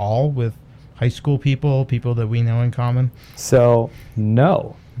touch at all with high school people that we know in common? So,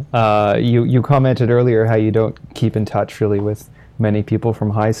 no. You commented earlier how you don't keep in touch really with many people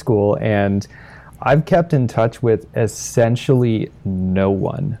from high school, and I've kept in touch with essentially no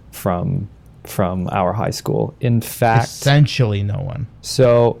one from our high school. In fact... Essentially no one.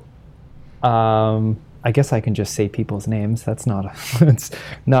 So... I guess I can just say people's names. That's not it's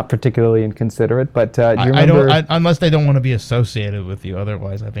not particularly inconsiderate, but do you remember? Unless they don't want to be associated with you.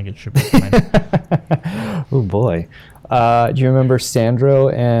 Otherwise, I think it should be fine. Oh boy. Do you remember Sandro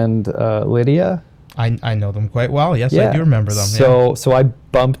and Lydia? I know them quite well. Yes, I do remember them. So I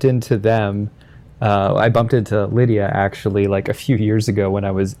bumped into them. I bumped into Lydia actually like a few years ago when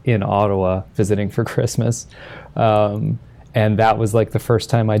I was in Ottawa visiting for Christmas. And that was like the first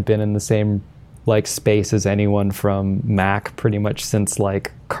time I'd been in the same like space as anyone from Mac pretty much since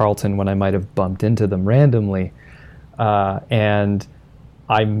like Carleton, when I might have bumped into them randomly. And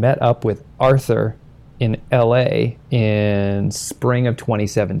I met up with Arthur in LA in spring of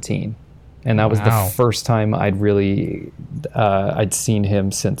 2017. And that was the first time I'd seen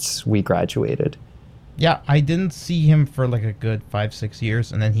him since we graduated. Yeah, I didn't see him for like a good 5-6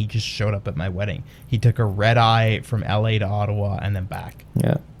 years, and then he just showed up at my wedding. He took a red eye from LA to Ottawa and then back.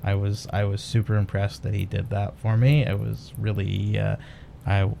 Yeah. I was super impressed that he did that for me. It was really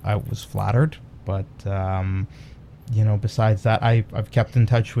I was flattered, but besides that, I've kept in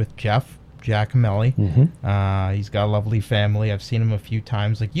touch with Jack Amelli. Mm-hmm. He's got a lovely family. I've seen him a few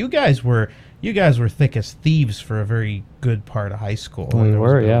times. Like you guys were thick as thieves for a very good part of high school. We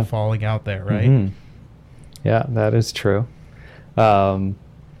were, yeah. Falling out there, right? Mm-hmm. Yeah, that is true. Who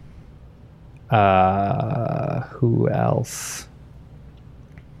else?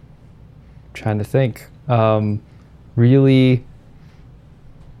 Trying to think. Really,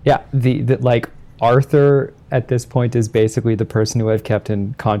 yeah. The like Arthur at this point is basically the person who I've kept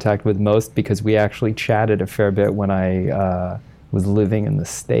in contact with most, because we actually chatted a fair bit when I was living in the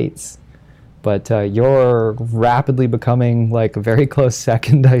States. But you're rapidly becoming like a very close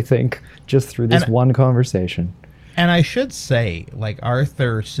second, I think, just through this one conversation. And I should say, like,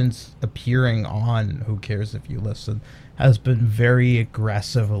 Arthur, since appearing on Who Cares If You Listen, has been very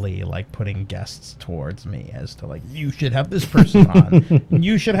aggressively, like, putting guests towards me as to, like, you should have this person on.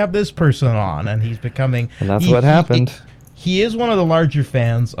 You should have this person on. And he's becoming... And that's what happened. He is one of the larger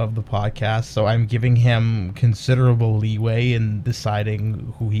fans of the podcast, so I'm giving him considerable leeway in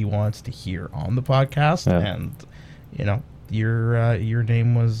deciding who he wants to hear on the podcast. Yeah. And, your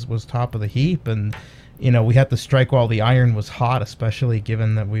name was top of the heap, and... we had to strike while the iron was hot, especially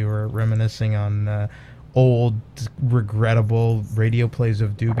given that we were reminiscing on old, regrettable radio plays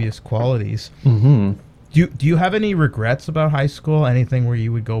of dubious qualities. Mm-hmm. Do you have any regrets about high school? Anything where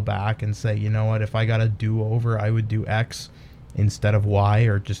you would go back and say, you know what, if I got a do-over, I would do X instead of Y,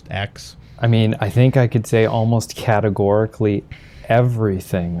 or just X? I mean, I think I could say almost categorically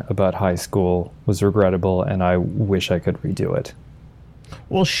everything about high school was regrettable, and I wish I could redo it.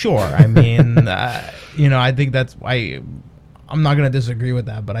 Well, sure. I mean, I think that's why I'm not going to disagree with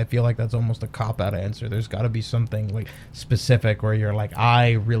that, but I feel like that's almost a cop-out answer. There's got to be something like specific where you're like,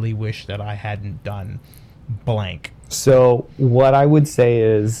 I really wish that I hadn't done blank. So what I would say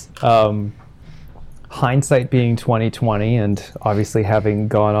is, hindsight being 2020, and obviously having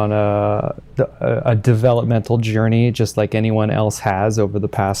gone on a developmental journey just like anyone else has over the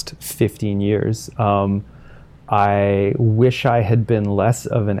past 15 years, I wish I had been less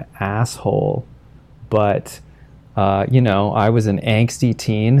of an asshole, but, I was an angsty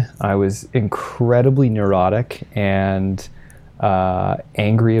teen. I was incredibly neurotic and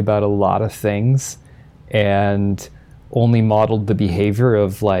angry about a lot of things, and only modeled the behavior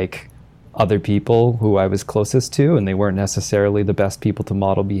of, like, other people who I was closest to, and they weren't necessarily the best people to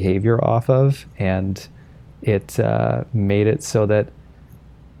model behavior off of, and it made it so that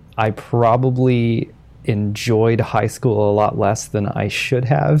I probably enjoyed high school a lot less than I should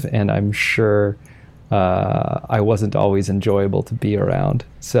have, and I'm sure I wasn't always enjoyable to be around.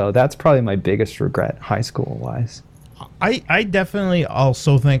 So that's probably my biggest regret, high school wise. I definitely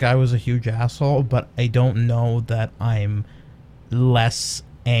also think I was a huge asshole, but I don't know that I'm less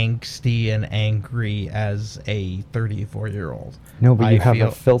angsty and angry as a 34-year-old. No, but you have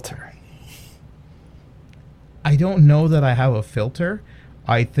a filter. I don't know that I have a filter.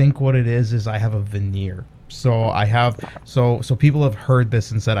 I think what it is I have a veneer. So I have so people have heard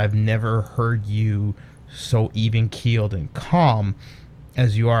this and said, I've never heard you so even keeled and calm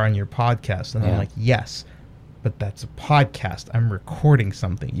as you are on your podcast. And I'm like, yes, but that's a podcast. I'm recording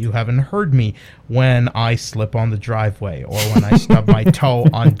something. You haven't heard me when I slip on the driveway, or when I stub my toe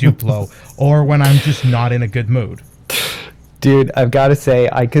on Duplo, or when I'm just not in a good mood. Dude, I've got to say,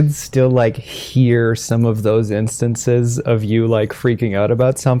 I could still, like, hear some of those instances of you, like, freaking out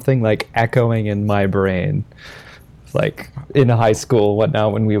about something, like, echoing in my brain. Like, in high school,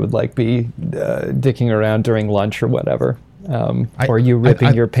 whatnot, when we would, like, be dicking around during lunch or whatever. Or you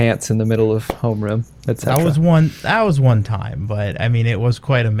ripping your pants in the middle of homeroom, etc. That was one time, but, I mean, it was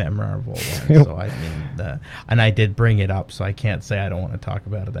quite a memorable one. So, I mean, and I did bring it up, so I can't say I don't want to talk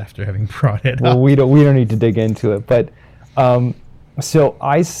about it after having brought it up. Well, we don't need to dig into it, but... So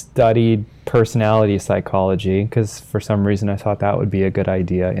I studied personality psychology because for some reason I thought that would be a good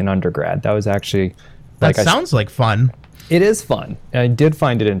idea in undergrad. That was actually That sounds like fun. It is fun. I did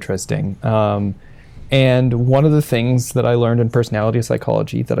find it interesting. And one of the things that I learned in personality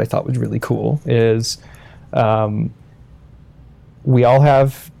psychology that I thought was really cool is we all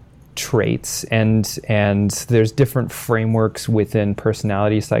have traits, and there's different frameworks within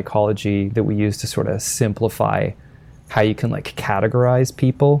personality psychology that we use to sort of simplify how you can like categorize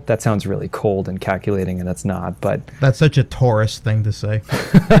people. That sounds really cold and calculating, and it's not, but That's such a Taurus thing to say.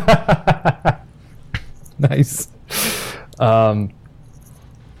 nice.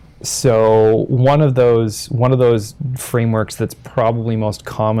 So one of those frameworks that's probably most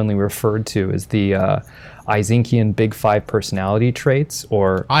commonly referred to is the Eysenkian Big Five personality traits,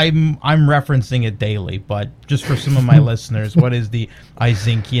 or I'm referencing it daily, but just for some of my listeners, what is the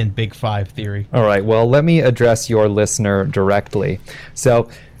Eysenkian Big Five theory? all right, well, let me address your listener directly. So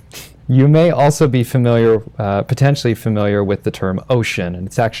you may also be potentially familiar with the term ocean, and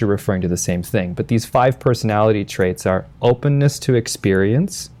it's actually referring to the same thing. But these 5 personality traits are openness to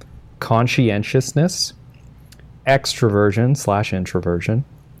experience, conscientiousness, extroversion/introversion,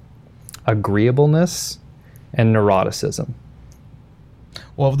 agreeableness, and neuroticism.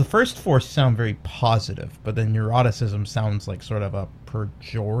 Well, the first 4 sound very positive, but then neuroticism sounds like sort of a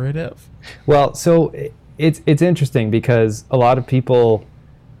pejorative. Well, so it's interesting because a lot of people,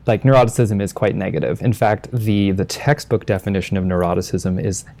 like, neuroticism is quite negative. In fact, the textbook definition of neuroticism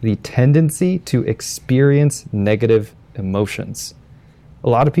is the tendency to experience negative emotions. A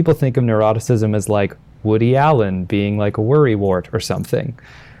lot of people think of neuroticism as like Woody Allen being like a worrywart or something.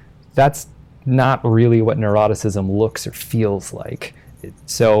 That's not really what neuroticism looks or feels like.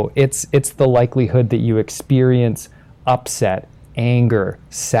 So it's the likelihood that you experience upset, anger,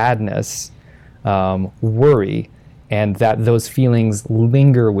 sadness, worry, and that those feelings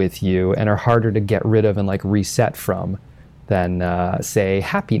linger with you and are harder to get rid of and like reset from than say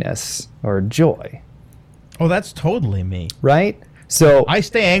happiness or joy. Oh, that's totally me. Right? So I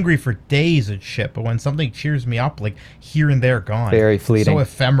stay angry for days at shit, but when something cheers me up, like here and there, gone. Very fleeting. So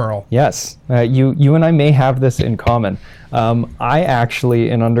ephemeral. Yes. You and I may have this in common. I actually,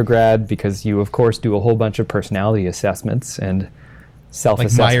 in undergrad, because you, of course, do a whole bunch of personality assessments and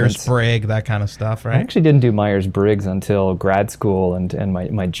self-assessments. Like Myers-Briggs, that kind of stuff, right? I actually didn't do Myers-Briggs until grad school and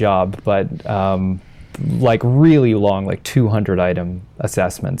my job, but like really long, like 200-item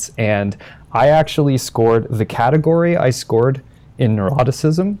assessments. And I actually scored, the category I scored in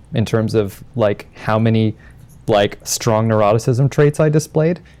neuroticism, in terms of like how many like strong neuroticism traits I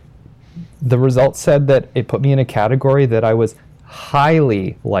displayed, the results said that it put me in a category that I was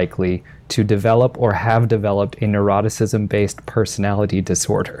highly likely to develop or have developed a neuroticism-based personality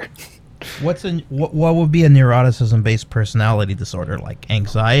disorder. What would be a neuroticism-based personality disorder? Like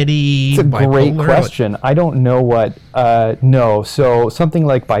anxiety? It's a bipolar? great question. I don't know what. No, so something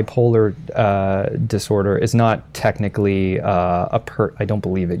like bipolar disorder is not technically I don't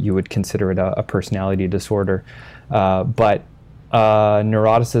believe it. You would consider it a personality disorder, but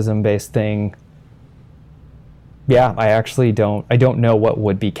neuroticism-based thing. Yeah, I actually don't. I don't know what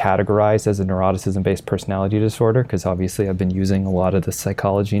would be categorized as a neuroticism-based personality disorder, because obviously I've been using a lot of the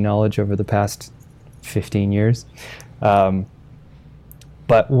psychology knowledge over the past 15 years. But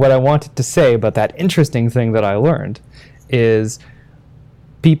what I wanted to say about that interesting thing that I learned is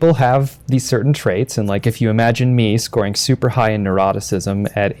people have these certain traits, and like if you imagine me scoring super high in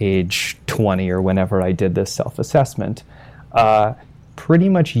neuroticism at age 20 or whenever I did this self-assessment, pretty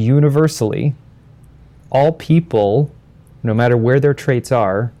much universally, all people, no matter where their traits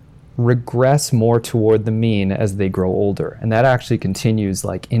are, regress more toward the mean as they grow older. And that actually continues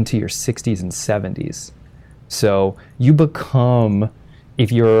like into your 60s and 70s. So you become,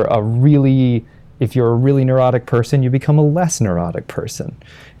 if you're a really neurotic person, you become a less neurotic person.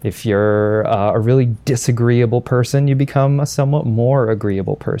 If you're a really disagreeable person, you become a somewhat more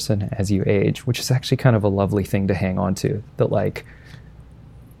agreeable person as you age, which is actually kind of a lovely thing to hang on to, that like,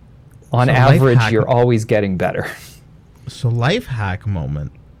 on average, you're always getting better. So life hack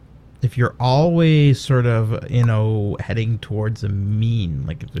moment. If you're always sort of, heading towards a mean,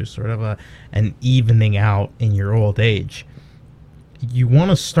 like if there's sort of an evening out in your old age, you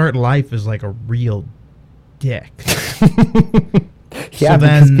want to start life as like a real dick. Yeah,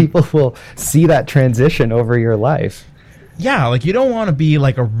 because people will see that transition over your life. Yeah, like you don't want to be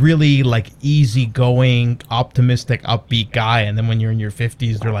like a really like easygoing, optimistic, upbeat guy, and then when you're in your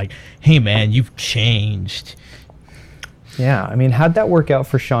 50s, they're like, "Hey, man, you've changed." Yeah, I mean, how'd that work out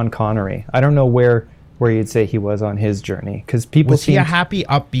for Sean Connery? I don't know where where you'd say he was on his journey? Because people Was he a happy,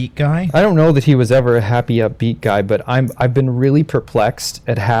 upbeat guy? I don't know that he was ever a happy, upbeat guy, but I've been really perplexed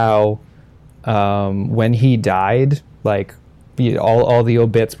at how when he died, like all the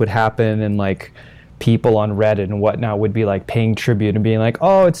obits would happen, and like people on Reddit and whatnot would be like paying tribute and being like,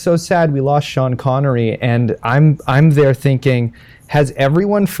 "Oh, it's so sad we lost Sean Connery," and I'm there thinking, has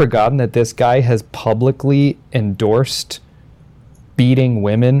everyone forgotten that this guy has publicly endorsed beating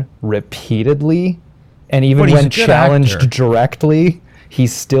women repeatedly? And even when challenged directly, he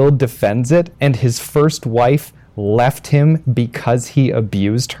still defends it. And his first wife left him because he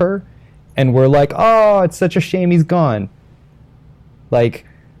abused her. And we're like, oh, it's such a shame he's gone. Like,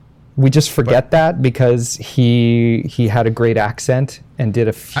 we just forget that because he had a great accent and did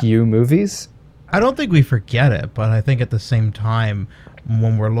a few movies. I don't think we forget it, but I think at the same time,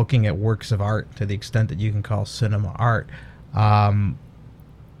 when we're looking at works of art, to the extent that you can call cinema art,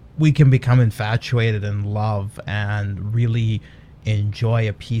 we can become infatuated in love and really enjoy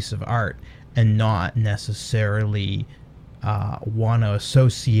a piece of art and not necessarily want to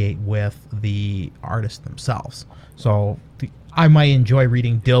associate with the artist themselves. So I might enjoy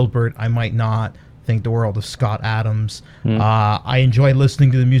reading Dilbert. I might not think the world of Scott Adams. I enjoy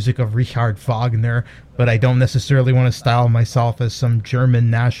listening to the music of Richard Wagner, but I don't necessarily want to style myself as some German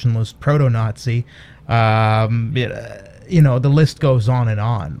nationalist proto-Nazi. You know, the list goes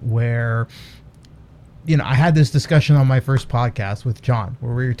on, where, you know, I had this discussion on my first podcast with John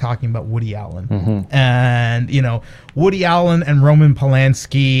where we were talking about Woody Allen. And, you know, Woody Allen and Roman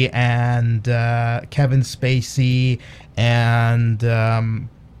Polanski and Kevin Spacey and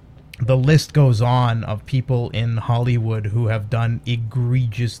the list goes on of people in Hollywood who have done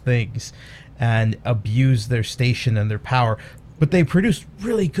egregious things and abused their station and their power. But they produced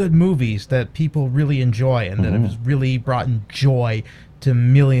really good movies that people really enjoy and that have really brought joy to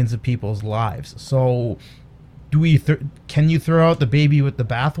millions of people's lives. So can you throw out the baby with the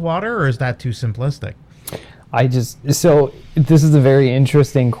bathwater, or is that too simplistic? So this is a very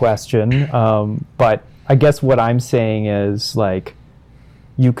interesting question, but I guess what I'm saying is, like,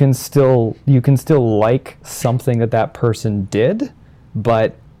 you can still like something that person did,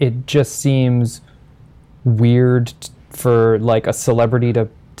 but it just seems weird for like a celebrity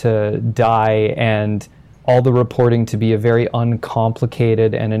to die and all the reporting to be a very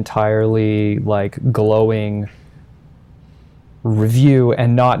uncomplicated and entirely like glowing review,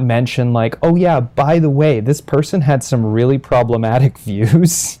 and not mention like, oh yeah, by the way, this person had some really problematic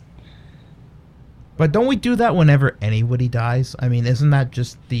views. But don't we do that whenever anybody dies? I mean, isn't that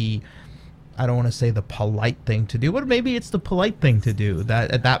just I don't want to say the polite thing to do, but maybe it's the polite thing to do. That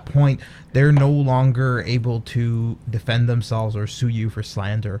at that point, they're no longer able to defend themselves or sue you for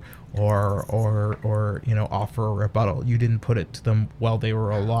slander or you know, offer a rebuttal. You didn't put it to them while they were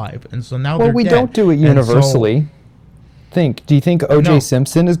alive, and so now they're dead. Don't do it universally. Do you think O.J.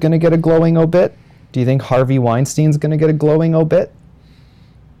 Simpson is going to get a glowing obit? Do you think Harvey Weinstein's going to get a glowing obit?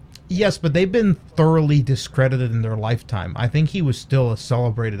 Yes, but they've been thoroughly discredited in their lifetime. I think he was still a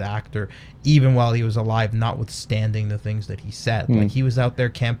celebrated actor even while he was alive, notwithstanding the things that he said. Like, he was out there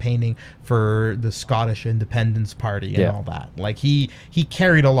campaigning for the Scottish Independence Party and all that. Like, he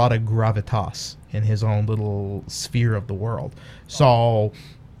carried a lot of gravitas in his own little sphere of the world. So,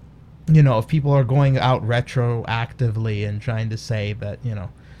 you know, if people are going out retroactively and trying to say that, you know,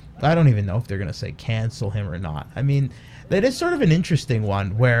 I don't even know if they're going to say cancel him or not. I mean, that is sort of an interesting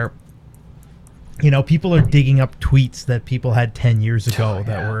one where, you know, people are digging up tweets that people had 10 years ago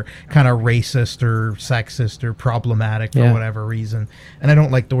that were kind of racist or sexist or problematic for whatever reason. And I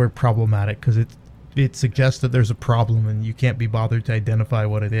don't like the word problematic because it suggests that there's a problem and you can't be bothered to identify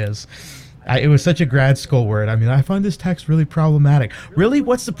what it is. It was such a grad school word. I mean, I find this text really problematic. Really?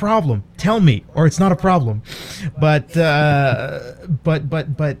 What's the problem? Tell me, or it's not a problem. But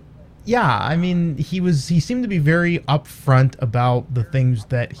yeah, I mean, he seemed to be very upfront about the things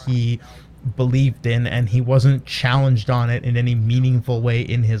that he believed in, and he wasn't challenged on it in any meaningful way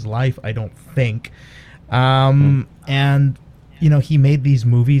in his life, I don't think. And, you know, he made these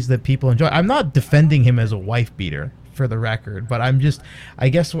movies that people enjoy. I'm not defending him as a wife beater, for the record, but I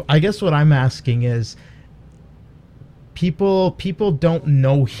guess what I'm asking is, people don't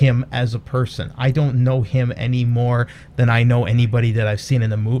know him as a person. I don't know him any more than I know anybody that I've seen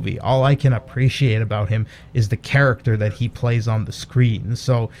in a movie. All I can appreciate about him is the character that he plays on the screen.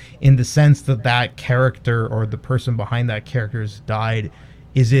 So in the sense that character or the person behind that character has died,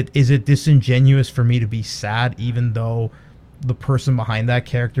 is it disingenuous for me to be sad even though the person behind that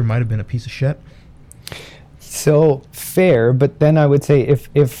character might have been a piece of shit? So fair, but then I would say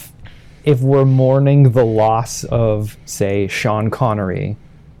if we're mourning the loss of, say, Sean Connery,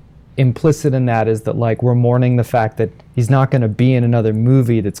 implicit in that is that like we're mourning the fact that he's not going to be in another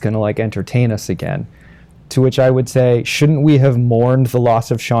movie that's going to like entertain us again. To which I would say, shouldn't we have mourned the loss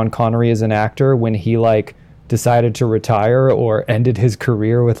of Sean Connery as an actor when he like decided to retire or ended his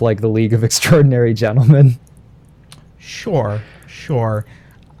career with like the League of Extraordinary Gentlemen? Sure.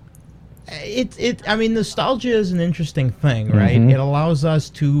 I mean, nostalgia is an interesting thing, right? Mm-hmm. It allows us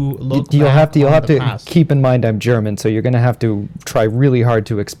to look. You'll have to past. keep in mind I'm German, so you're going to have to try really hard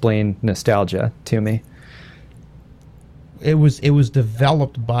to explain nostalgia to me. It was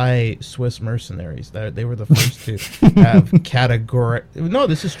developed by Swiss mercenaries. They were the first to have category. No,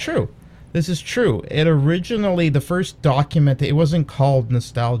 this is true. This is true. It originally, the first documented, it wasn't called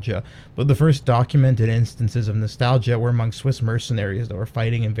nostalgia, but the first documented instances of nostalgia were among Swiss mercenaries that were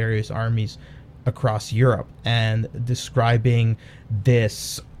fighting in various armies across Europe and describing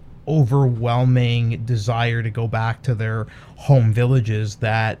this overwhelming desire to go back to their home villages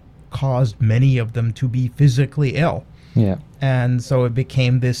that caused many of them to be physically ill. Yeah. And so it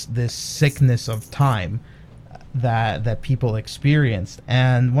became this sickness of time that people experienced.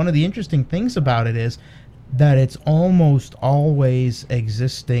 And one of the interesting things about it is that it's almost always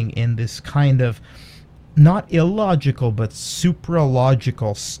existing in this kind of not illogical but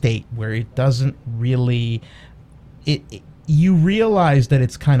supralogical state where it doesn't really you realize that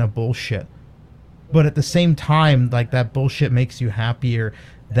it's kind of bullshit, but at the same time, like, that bullshit makes you happier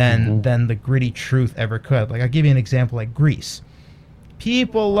than the gritty truth ever could. Like, I'll give you an example, like Grease.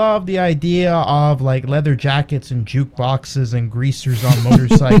 People love the idea of like leather jackets and jukeboxes and greasers on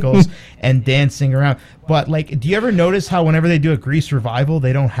motorcycles and dancing around. But like, do you ever notice how whenever they do a Grease revival,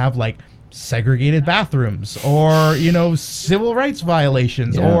 they don't have like segregated bathrooms or, you know, civil rights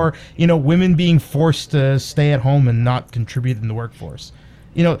violations or, you know, women being forced to stay at home and not contribute in the workforce?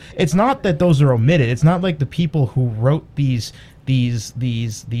 You know, it's not that those are omitted. It's not like the people who wrote these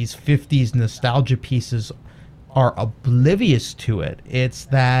 50s nostalgia pieces are oblivious to it. It's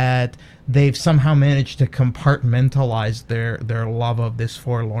that they've somehow managed to compartmentalize their love of this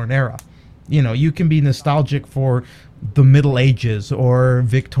forlorn era. You know, you can be nostalgic for the Middle Ages or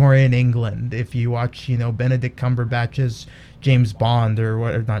Victorian England if you watch, you know, Benedict Cumberbatch's James Bond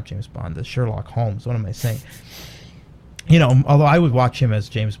or not James Bond, the Sherlock Holmes. What am I saying? You know, although I would watch him as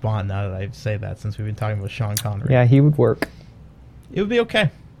James Bond now that I say that, since we've been talking about Sean Connery. Yeah, he would work. It would be okay.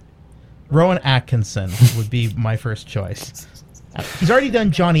 Rowan Atkinson would be my first choice. He's already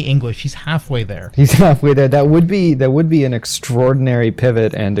done Johnny English. He's halfway there. He's halfway there. That would be an extraordinary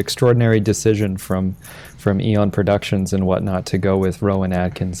pivot and extraordinary decision from Eon Productions and whatnot to go with Rowan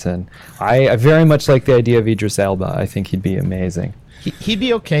Atkinson. I very much like the idea of Idris Elba. I think he'd be amazing. He'd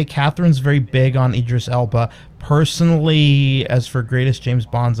be okay. Catherine's very big on Idris Elba. Personally, as for greatest James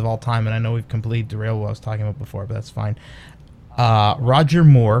Bonds of all time, and I know we've completely derailed what I was talking about before, but that's fine. Roger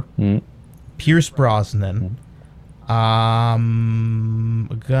Moore, Pierce Brosnan.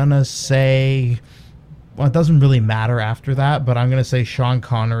 Gonna say, well, it doesn't really matter after that, but I'm gonna say Sean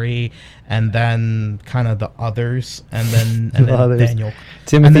Connery, and then kind of the others, and then Daniel,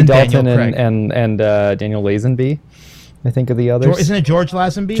 Timothy Dalton, and Daniel Lazenby. I think of the others. Isn't it George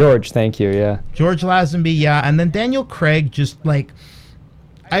Lazenby? George, thank you. Yeah. George Lazenby, yeah, and then Daniel Craig. Just like,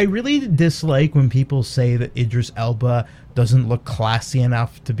 I really dislike when people say that Idris Elba doesn't look classy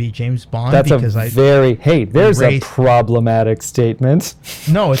enough to be James Bond. That's there's a problematic statement.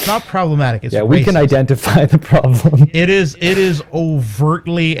 No, it's not problematic. It's yeah, racist. We can identify the problem. It is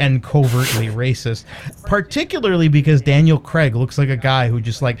overtly and covertly racist, particularly because Daniel Craig looks like a guy who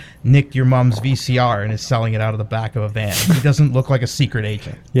just like nicked your mom's VCR and is selling it out of the back of a van. He doesn't look like a secret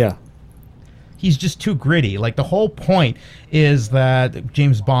agent. Yeah. He's just too gritty. Like, the whole point is that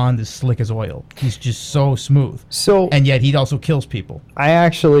James Bond is slick as oil. He's just so smooth. And yet he also kills people. I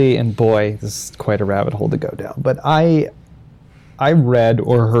actually, and boy, this is quite a rabbit hole to go down, but I read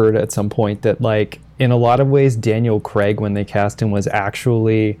or heard at some point that, like, in a lot of ways, Daniel Craig, when they cast him, was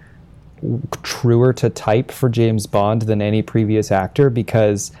actually truer to type for James Bond than any previous actor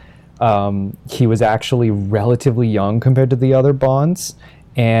because he was actually relatively young compared to the other Bonds.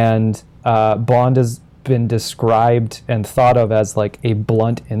 And Bond has been described and thought of as like a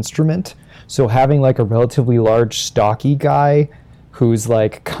blunt instrument. So having like a relatively large, stocky guy who's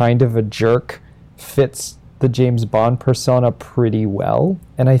like kind of a jerk fits the James Bond persona pretty well.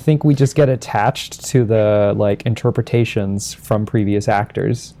 And I think we just get attached to the like interpretations from previous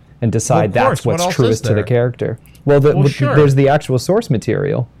actors and decide that's what's truest to the character. Well, there's the actual source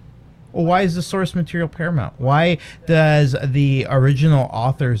material. Well, why is the source material paramount? Why does the original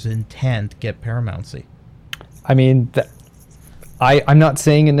author's intent get paramountcy? I mean, I'm not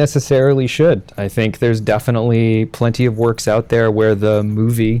saying it necessarily should. I think there's definitely plenty of works out there where the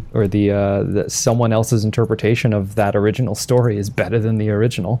movie or the someone else's interpretation of that original story is better than the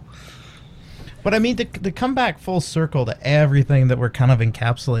original. But I mean, to come back full circle to everything that we're kind of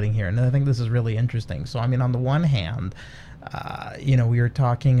encapsulating here, and I think this is really interesting. So, I mean, on the one hand, we were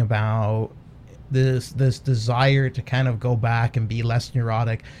talking about this desire to kind of go back and be less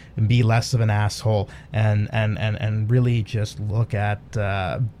neurotic and be less of an asshole and really just look at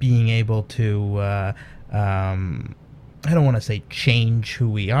being able to I don't want to say change who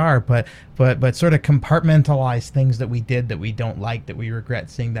we are, but sort of compartmentalize things that we did that we don't like, that we regret,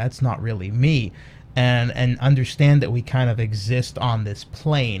 saying that's not really me, and understand that we kind of exist on this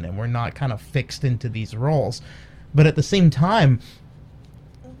plane and we're not kind of fixed into these roles. But at the same time,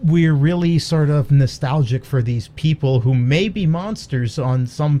 we're really sort of nostalgic for these people who may be monsters on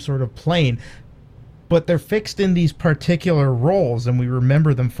some sort of plane, but they're fixed in these particular roles, and we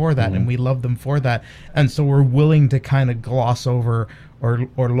remember them for that, and we love them for that. And so we're willing to kind of gloss over or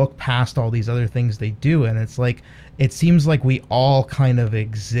look past all these other things they do. And it's like, it seems like we all kind of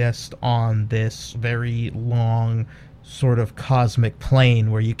exist on this very long sort of cosmic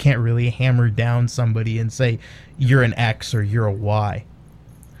plane where you can't really hammer down somebody and say, you're an X or you're a Y.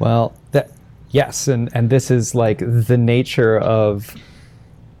 Well, yes, and this is like the nature of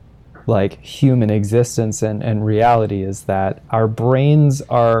like human existence and reality, is that our brains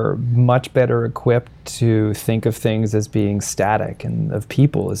are much better equipped to think of things as being static and of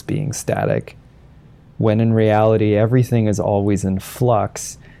people as being static, when in reality everything is always in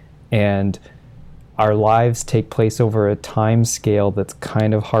flux, and our lives take place over a time scale that's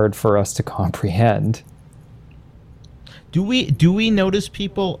kind of hard for us to comprehend. Do we notice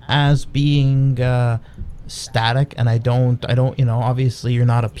people as being static? And I don't, obviously you're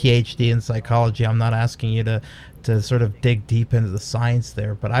not a PhD in psychology. I'm not asking you to sort of dig deep into the science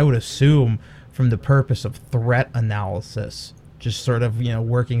there, but I would assume from the purpose of threat analysis, just sort of,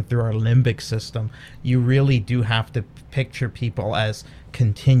 working through our limbic system, you really do have to picture people as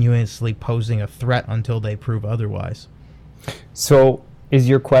continuously posing a threat until they prove otherwise. So is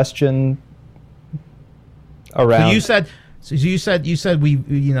your question around... So you said we,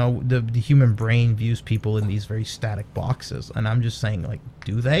 the human brain views people in these very static boxes, and I'm just saying, like,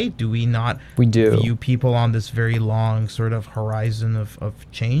 do we not view people on this very long sort of horizon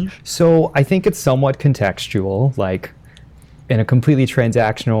of change? So I think it's somewhat contextual, like in a completely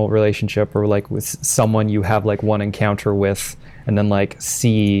transactional relationship, or like with someone you have like one encounter with and then like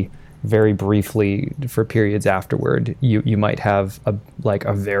see very briefly for periods afterward, you might have a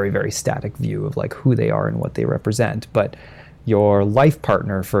very, very static view of like who they are and what they represent. But your life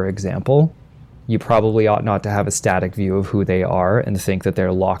partner, for example, you probably ought not to have a static view of who they are and think that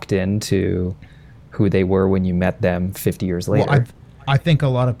they're locked into who they were when you met them 50 years later. Well, I think a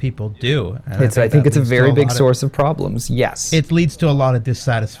lot of people do. I think it's a very big source of problems. Yes. It leads to a lot of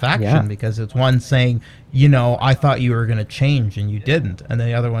dissatisfaction, because it's one saying, I thought you were going to change and you didn't. And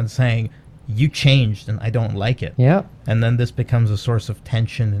the other one saying, you changed and I don't like it. Yeah. And then this becomes a source of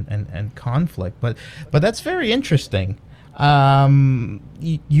tension and conflict. But that's very interesting.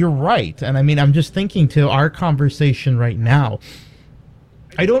 You're right. And I mean, I'm just thinking to our conversation right now,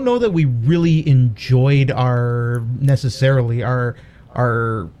 I don't know that we really enjoyed our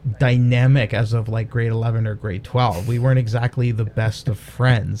dynamic as of like grade 11 or grade 12. We weren't exactly the best of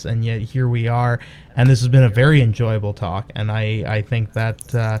friends, and yet here we are, and this has been a very enjoyable talk, and I think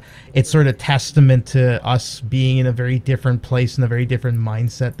that it's sort of testament to us being in a very different place and a very different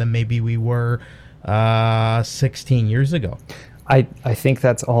mindset than maybe we were 16 years ago. I think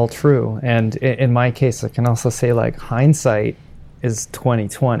that's all true, and in my case I can also say, like, hindsight is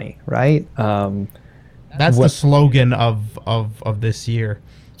 2020, right? That's the slogan of this year.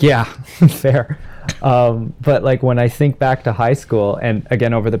 Yeah, fair. But like when I think back to high school, and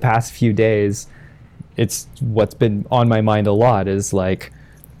again over the past few days, it's what's been on my mind a lot is like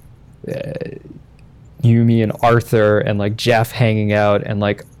you, me, and Arthur, and like Jeff hanging out, and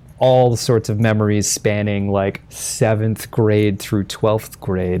like all sorts of memories spanning like 7th grade through 12th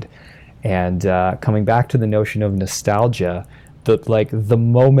grade, and coming back to the notion of nostalgia. The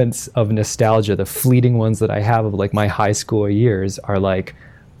moments of nostalgia, the fleeting ones that I have of like my high school years, are like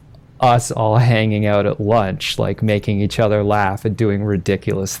us all hanging out at lunch, like making each other laugh and doing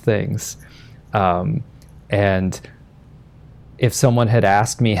ridiculous things. And if someone had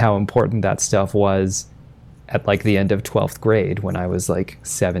asked me how important that stuff was at like the end of 12th grade when I was like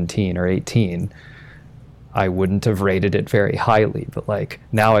 17 or 18, I wouldn't have rated it very highly. But like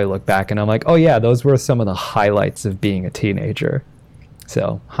now I look back and I'm like, oh yeah, those were some of the highlights of being a teenager.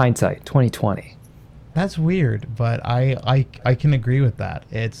 So hindsight, 2020. That's weird, but I can agree with that.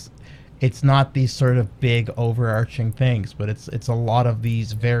 It's not these sort of big overarching things, but it's a lot of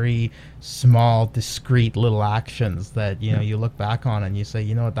these very small, discrete little actions that you look back on and you say,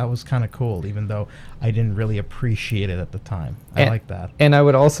 you know what, that was kind of cool, even though I didn't really appreciate it at the time. I like that. And I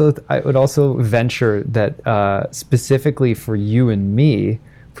would also venture that specifically for you and me,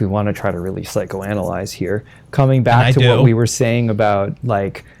 if we want to try to really psychoanalyze here, coming back to what we were saying about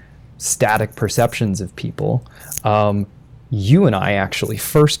like static perceptions of people. You and I actually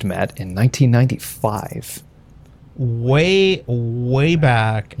first met in 1995. Way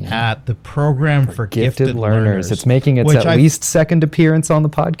back at the program for gifted learners. It's making its at least second appearance on the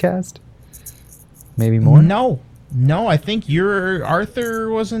podcast. Maybe more? No, I think your Arthur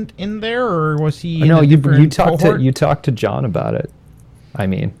wasn't in there, or was he? No, you talked to John about it. I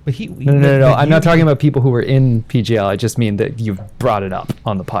mean, but no. I'm not talking about people who were in PGL. I just mean that you've brought it up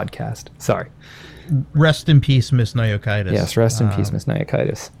on the podcast. Sorry. Rest in peace, Miss Nayokaitis. Yes, rest in peace, Miss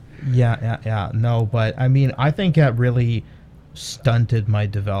Nayokaitis. Yeah. No, but I mean, I think that really stunted my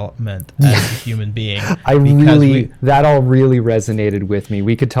development as a human being. That all really resonated with me.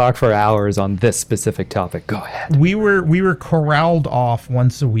 We could talk for hours on this specific topic. Go ahead. We were corralled off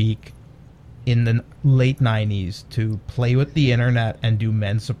once a week in the late 90s to play with the internet and do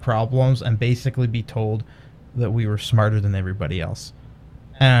Mensa problems and basically be told that we were smarter than everybody else.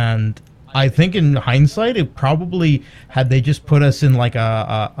 And I think in hindsight, it probably, had they just put us in like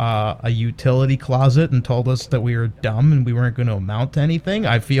a utility closet and told us that we were dumb and we weren't going to amount to anything,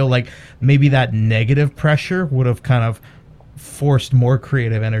 I feel like maybe that negative pressure would have kind of forced more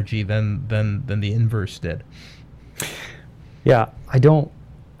creative energy than the inverse did. Yeah, I don't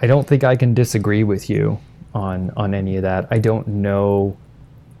think I can disagree with you on any of that. I don't know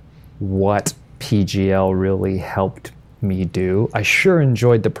what PGL really helped me do. I sure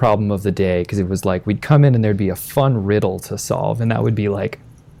enjoyed the problem of the day, because it was like we'd come in and there'd be a fun riddle to solve, and that would be like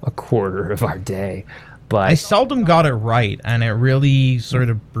a quarter of our day. But I seldom got it right, and it really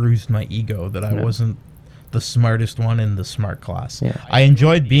sort of bruised my ego that I wasn't the smartest one in the smart class. Yeah. I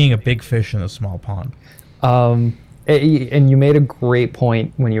enjoyed being a big fish in a small pond. And you made a great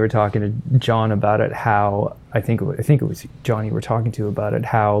point when you were talking to John about it, how I think it was John you were talking to about it,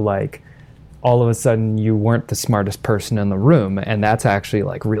 how like all of a sudden you weren't the smartest person in the room, and that's actually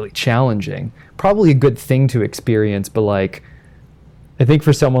like really challenging. Probably a good thing to experience, but like I think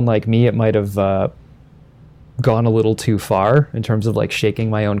for someone like me it might have gone a little too far in terms of like shaking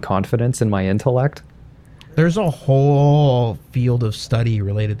my own confidence and my intellect. There's a whole field of study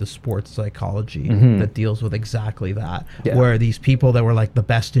related to sports psychology that deals with exactly that, where these people that were like the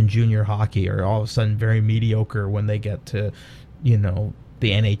best in junior hockey are all of a sudden very mediocre when they get to, the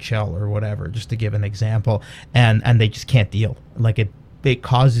NHL or whatever, just to give an example, and they just can't deal. Like it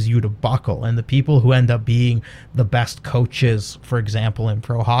causes you to buckle, and the people who end up being the best coaches, for example, in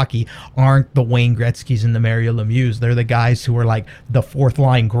pro hockey, aren't the Wayne Gretzky's and the Mario Lemieux. They're the guys who are like the fourth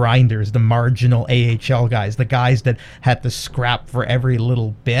line grinders, the marginal AHL guys, the guys that had to scrap for every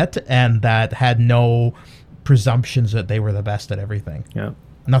little bit and that had no presumptions that they were the best at everything. Yeah.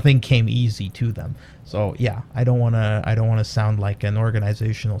 Nothing came easy to them. So yeah, I don't want to sound like an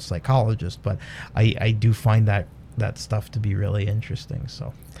organizational psychologist, but I do find that stuff to be really interesting.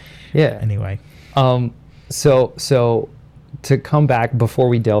 So yeah. Anyway, so to come back before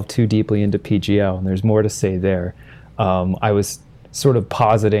we delve too deeply into PGL, and there's more to say there. I was sort of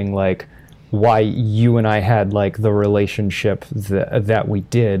positing like why you and I had like the relationship that we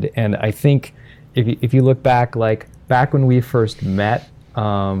did, and I think if you look back, like back when we first met,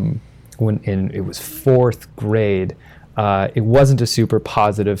 it was fourth grade. It wasn't a super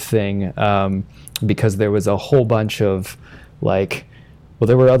positive thing, because there was a whole bunch of like, well,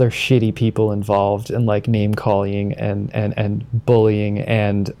 there were other shitty people involved in like name calling and bullying,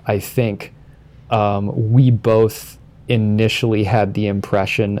 and I think we both initially had the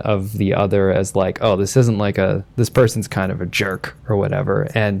impression of the other as like, oh, this person's kind of a jerk or whatever.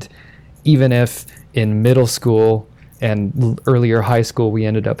 And even if in middle school and earlier high school we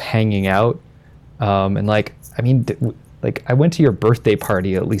ended up hanging out, and like, I mean, like I went to your birthday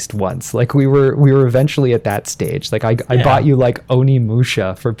party at least once. Like we were eventually at that stage. Like I bought you like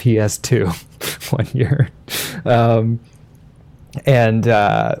Onimusha for PS2 one year, and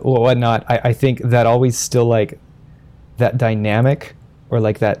whatnot. I think that always still like that dynamic or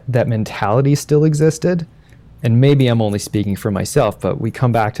like that mentality still existed. And maybe I'm only speaking for myself, but we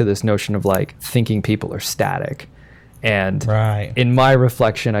come back to this notion of like thinking people are static. And right. In my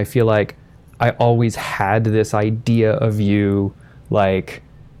reflection, I feel like I always had this idea of you like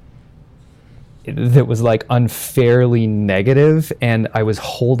that was like unfairly negative, and I was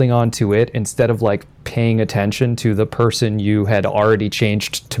holding on to it instead of like paying attention to the person you had already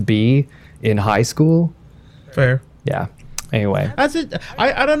changed to be in high school. Fair. Yeah. Anyway, That's it.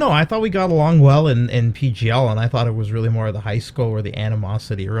 I don't know. I thought we got along well in PGL, and I thought it was really more of the high school where the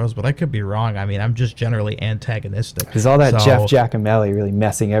animosity arose, but I could be wrong. I mean, I'm just generally antagonistic. there's all that Jeff Giacomelli really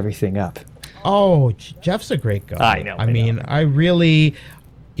messing everything up. Oh, Jeff's a great guy. I know. I mean, I really,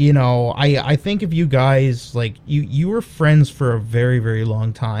 I think of you guys, like, you were friends for a very, very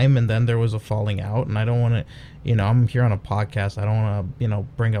long time, and then there was a falling out, and I don't want to, I'm here on a podcast. I don't want to,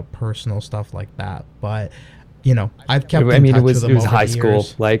 bring up personal stuff like that, but... I've kept in touch with him it was over high the school.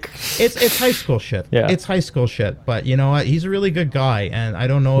 years. Like it's high school shit. Yeah. It's high school shit. But you know what? He's a really good guy, and I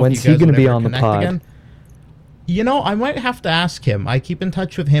don't know When's if you guys he gonna would be ever on the connect pod? again. I might have to ask him. I keep in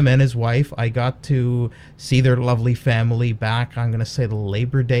touch with him and his wife. I got to see their lovely family back. I'm gonna say the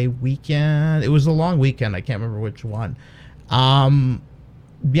Labor Day weekend. It was a long weekend. I can't remember which one.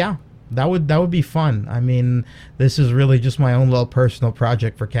 Yeah. That would be fun. I mean, this is really just my own little personal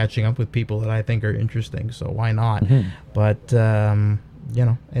project for catching up with people that I think are interesting. So why not? Mm-hmm. But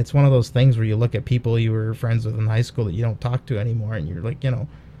it's one of those things where you look at people you were friends with in high school that you don't talk to anymore, and you're like,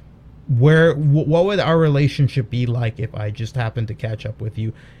 what would our relationship be like if I just happened to catch up with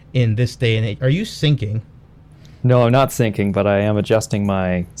you in this day and age? Are you sinking? No, I'm not sinking, but I am adjusting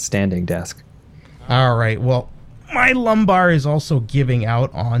my standing desk. All right. Well, my lumbar is also giving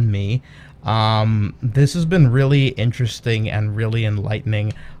out on me. This has been really interesting and really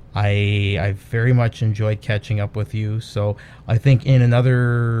enlightening. I very much enjoyed catching up with you. So I think in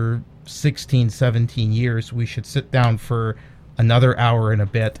another 16, 17 years, we should sit down for another hour and a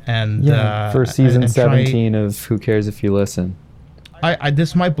bit. And for season and 17 of Who Cares If You Listen.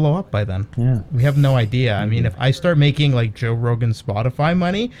 This might blow up by then. Yeah. We have no idea. I mean, if I start making like Joe Rogan Spotify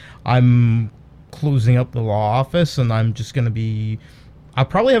money, I'm closing up the law office, and I'm just going to be... I'll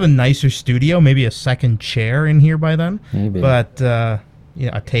probably have a nicer studio, maybe a second chair in here by then. Maybe. But, a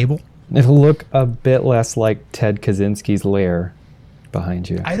table. It'll look a bit less like Ted Kaczynski's lair behind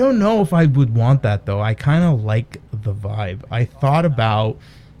you. I don't know if I would want that, though. I kind of like the vibe. I thought about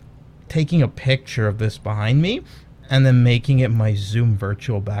taking a picture of this behind me and then making it my Zoom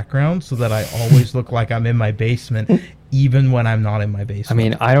virtual background so that I always look like I'm in my basement, even when I'm not in my basement. I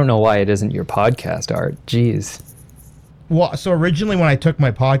mean, I don't know why it isn't your podcast art. Jeez. Well, so originally when I took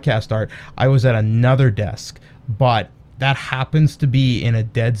my podcast art, I was at another desk, but that happens to be in a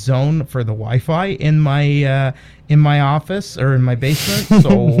dead zone for the Wi-Fi in my office or in my basement.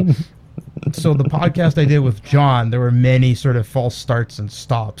 So the podcast I did with John, there were many sort of false starts and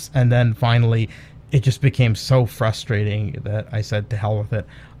stops, and then finally it just became so frustrating that I said, to hell with it.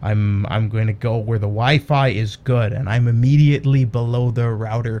 I'm going to go where the Wi-Fi is good, and I'm immediately below the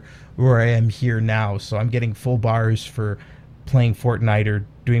router where I am here now. So I'm getting full bars for playing Fortnite or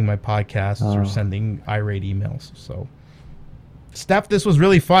doing my podcasts or sending irate emails. So, Steph, this was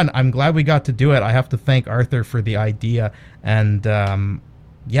really fun. I'm glad we got to do it. I have to thank Arthur for the idea, and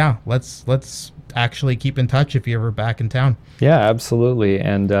let's actually keep in touch if you're ever back in town. Yeah, absolutely.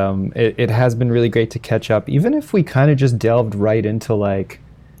 And it has been really great to catch up, even if we kind of just delved right into like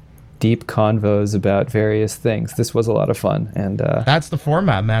deep convos about various things. This was a lot of fun, and that's the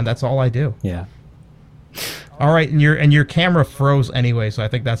format, man. That's all I do. Yeah. All right, and your camera froze anyway, so I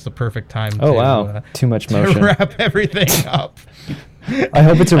think that's the perfect time. Oh, wow. Too much motion. To wrap everything up. I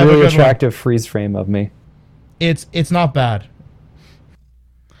hope it's a really attractive freeze frame of me. It's not bad.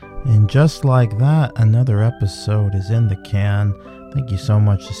 And just like that, another episode is in the can. Thank you so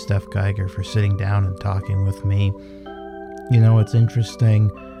much to Steph Geiger for sitting down and talking with me. It's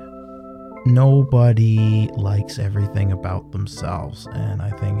interesting. Nobody likes everything about themselves, and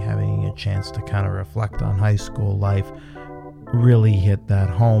I think having a chance to kind of reflect on high school life really hit that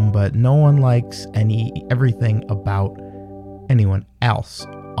home. But no one likes everything about anyone else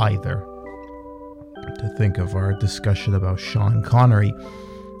either. To think of our discussion about Sean Connery,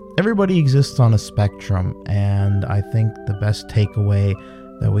 everybody exists on a spectrum, and I think the best takeaway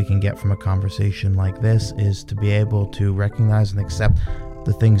that we can get from a conversation like this is to be able to recognize and accept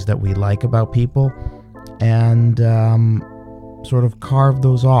the things that we like about people and sort of carve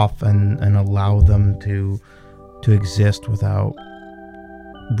those off and allow them to exist without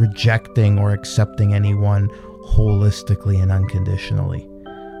rejecting or accepting anyone holistically and unconditionally.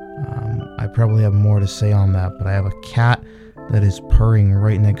 I probably have more to say on that, but I have a cat that is purring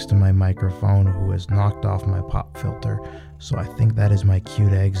right next to my microphone who has knocked off my pop filter, so I think that is my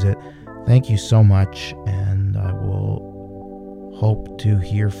cue to exit. Thank you so much, and I will hope to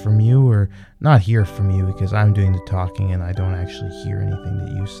hear from you, or not hear from you because I'm doing the talking and I don't actually hear anything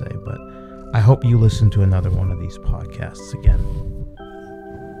that you say, but I hope you listen to another one of these podcasts again.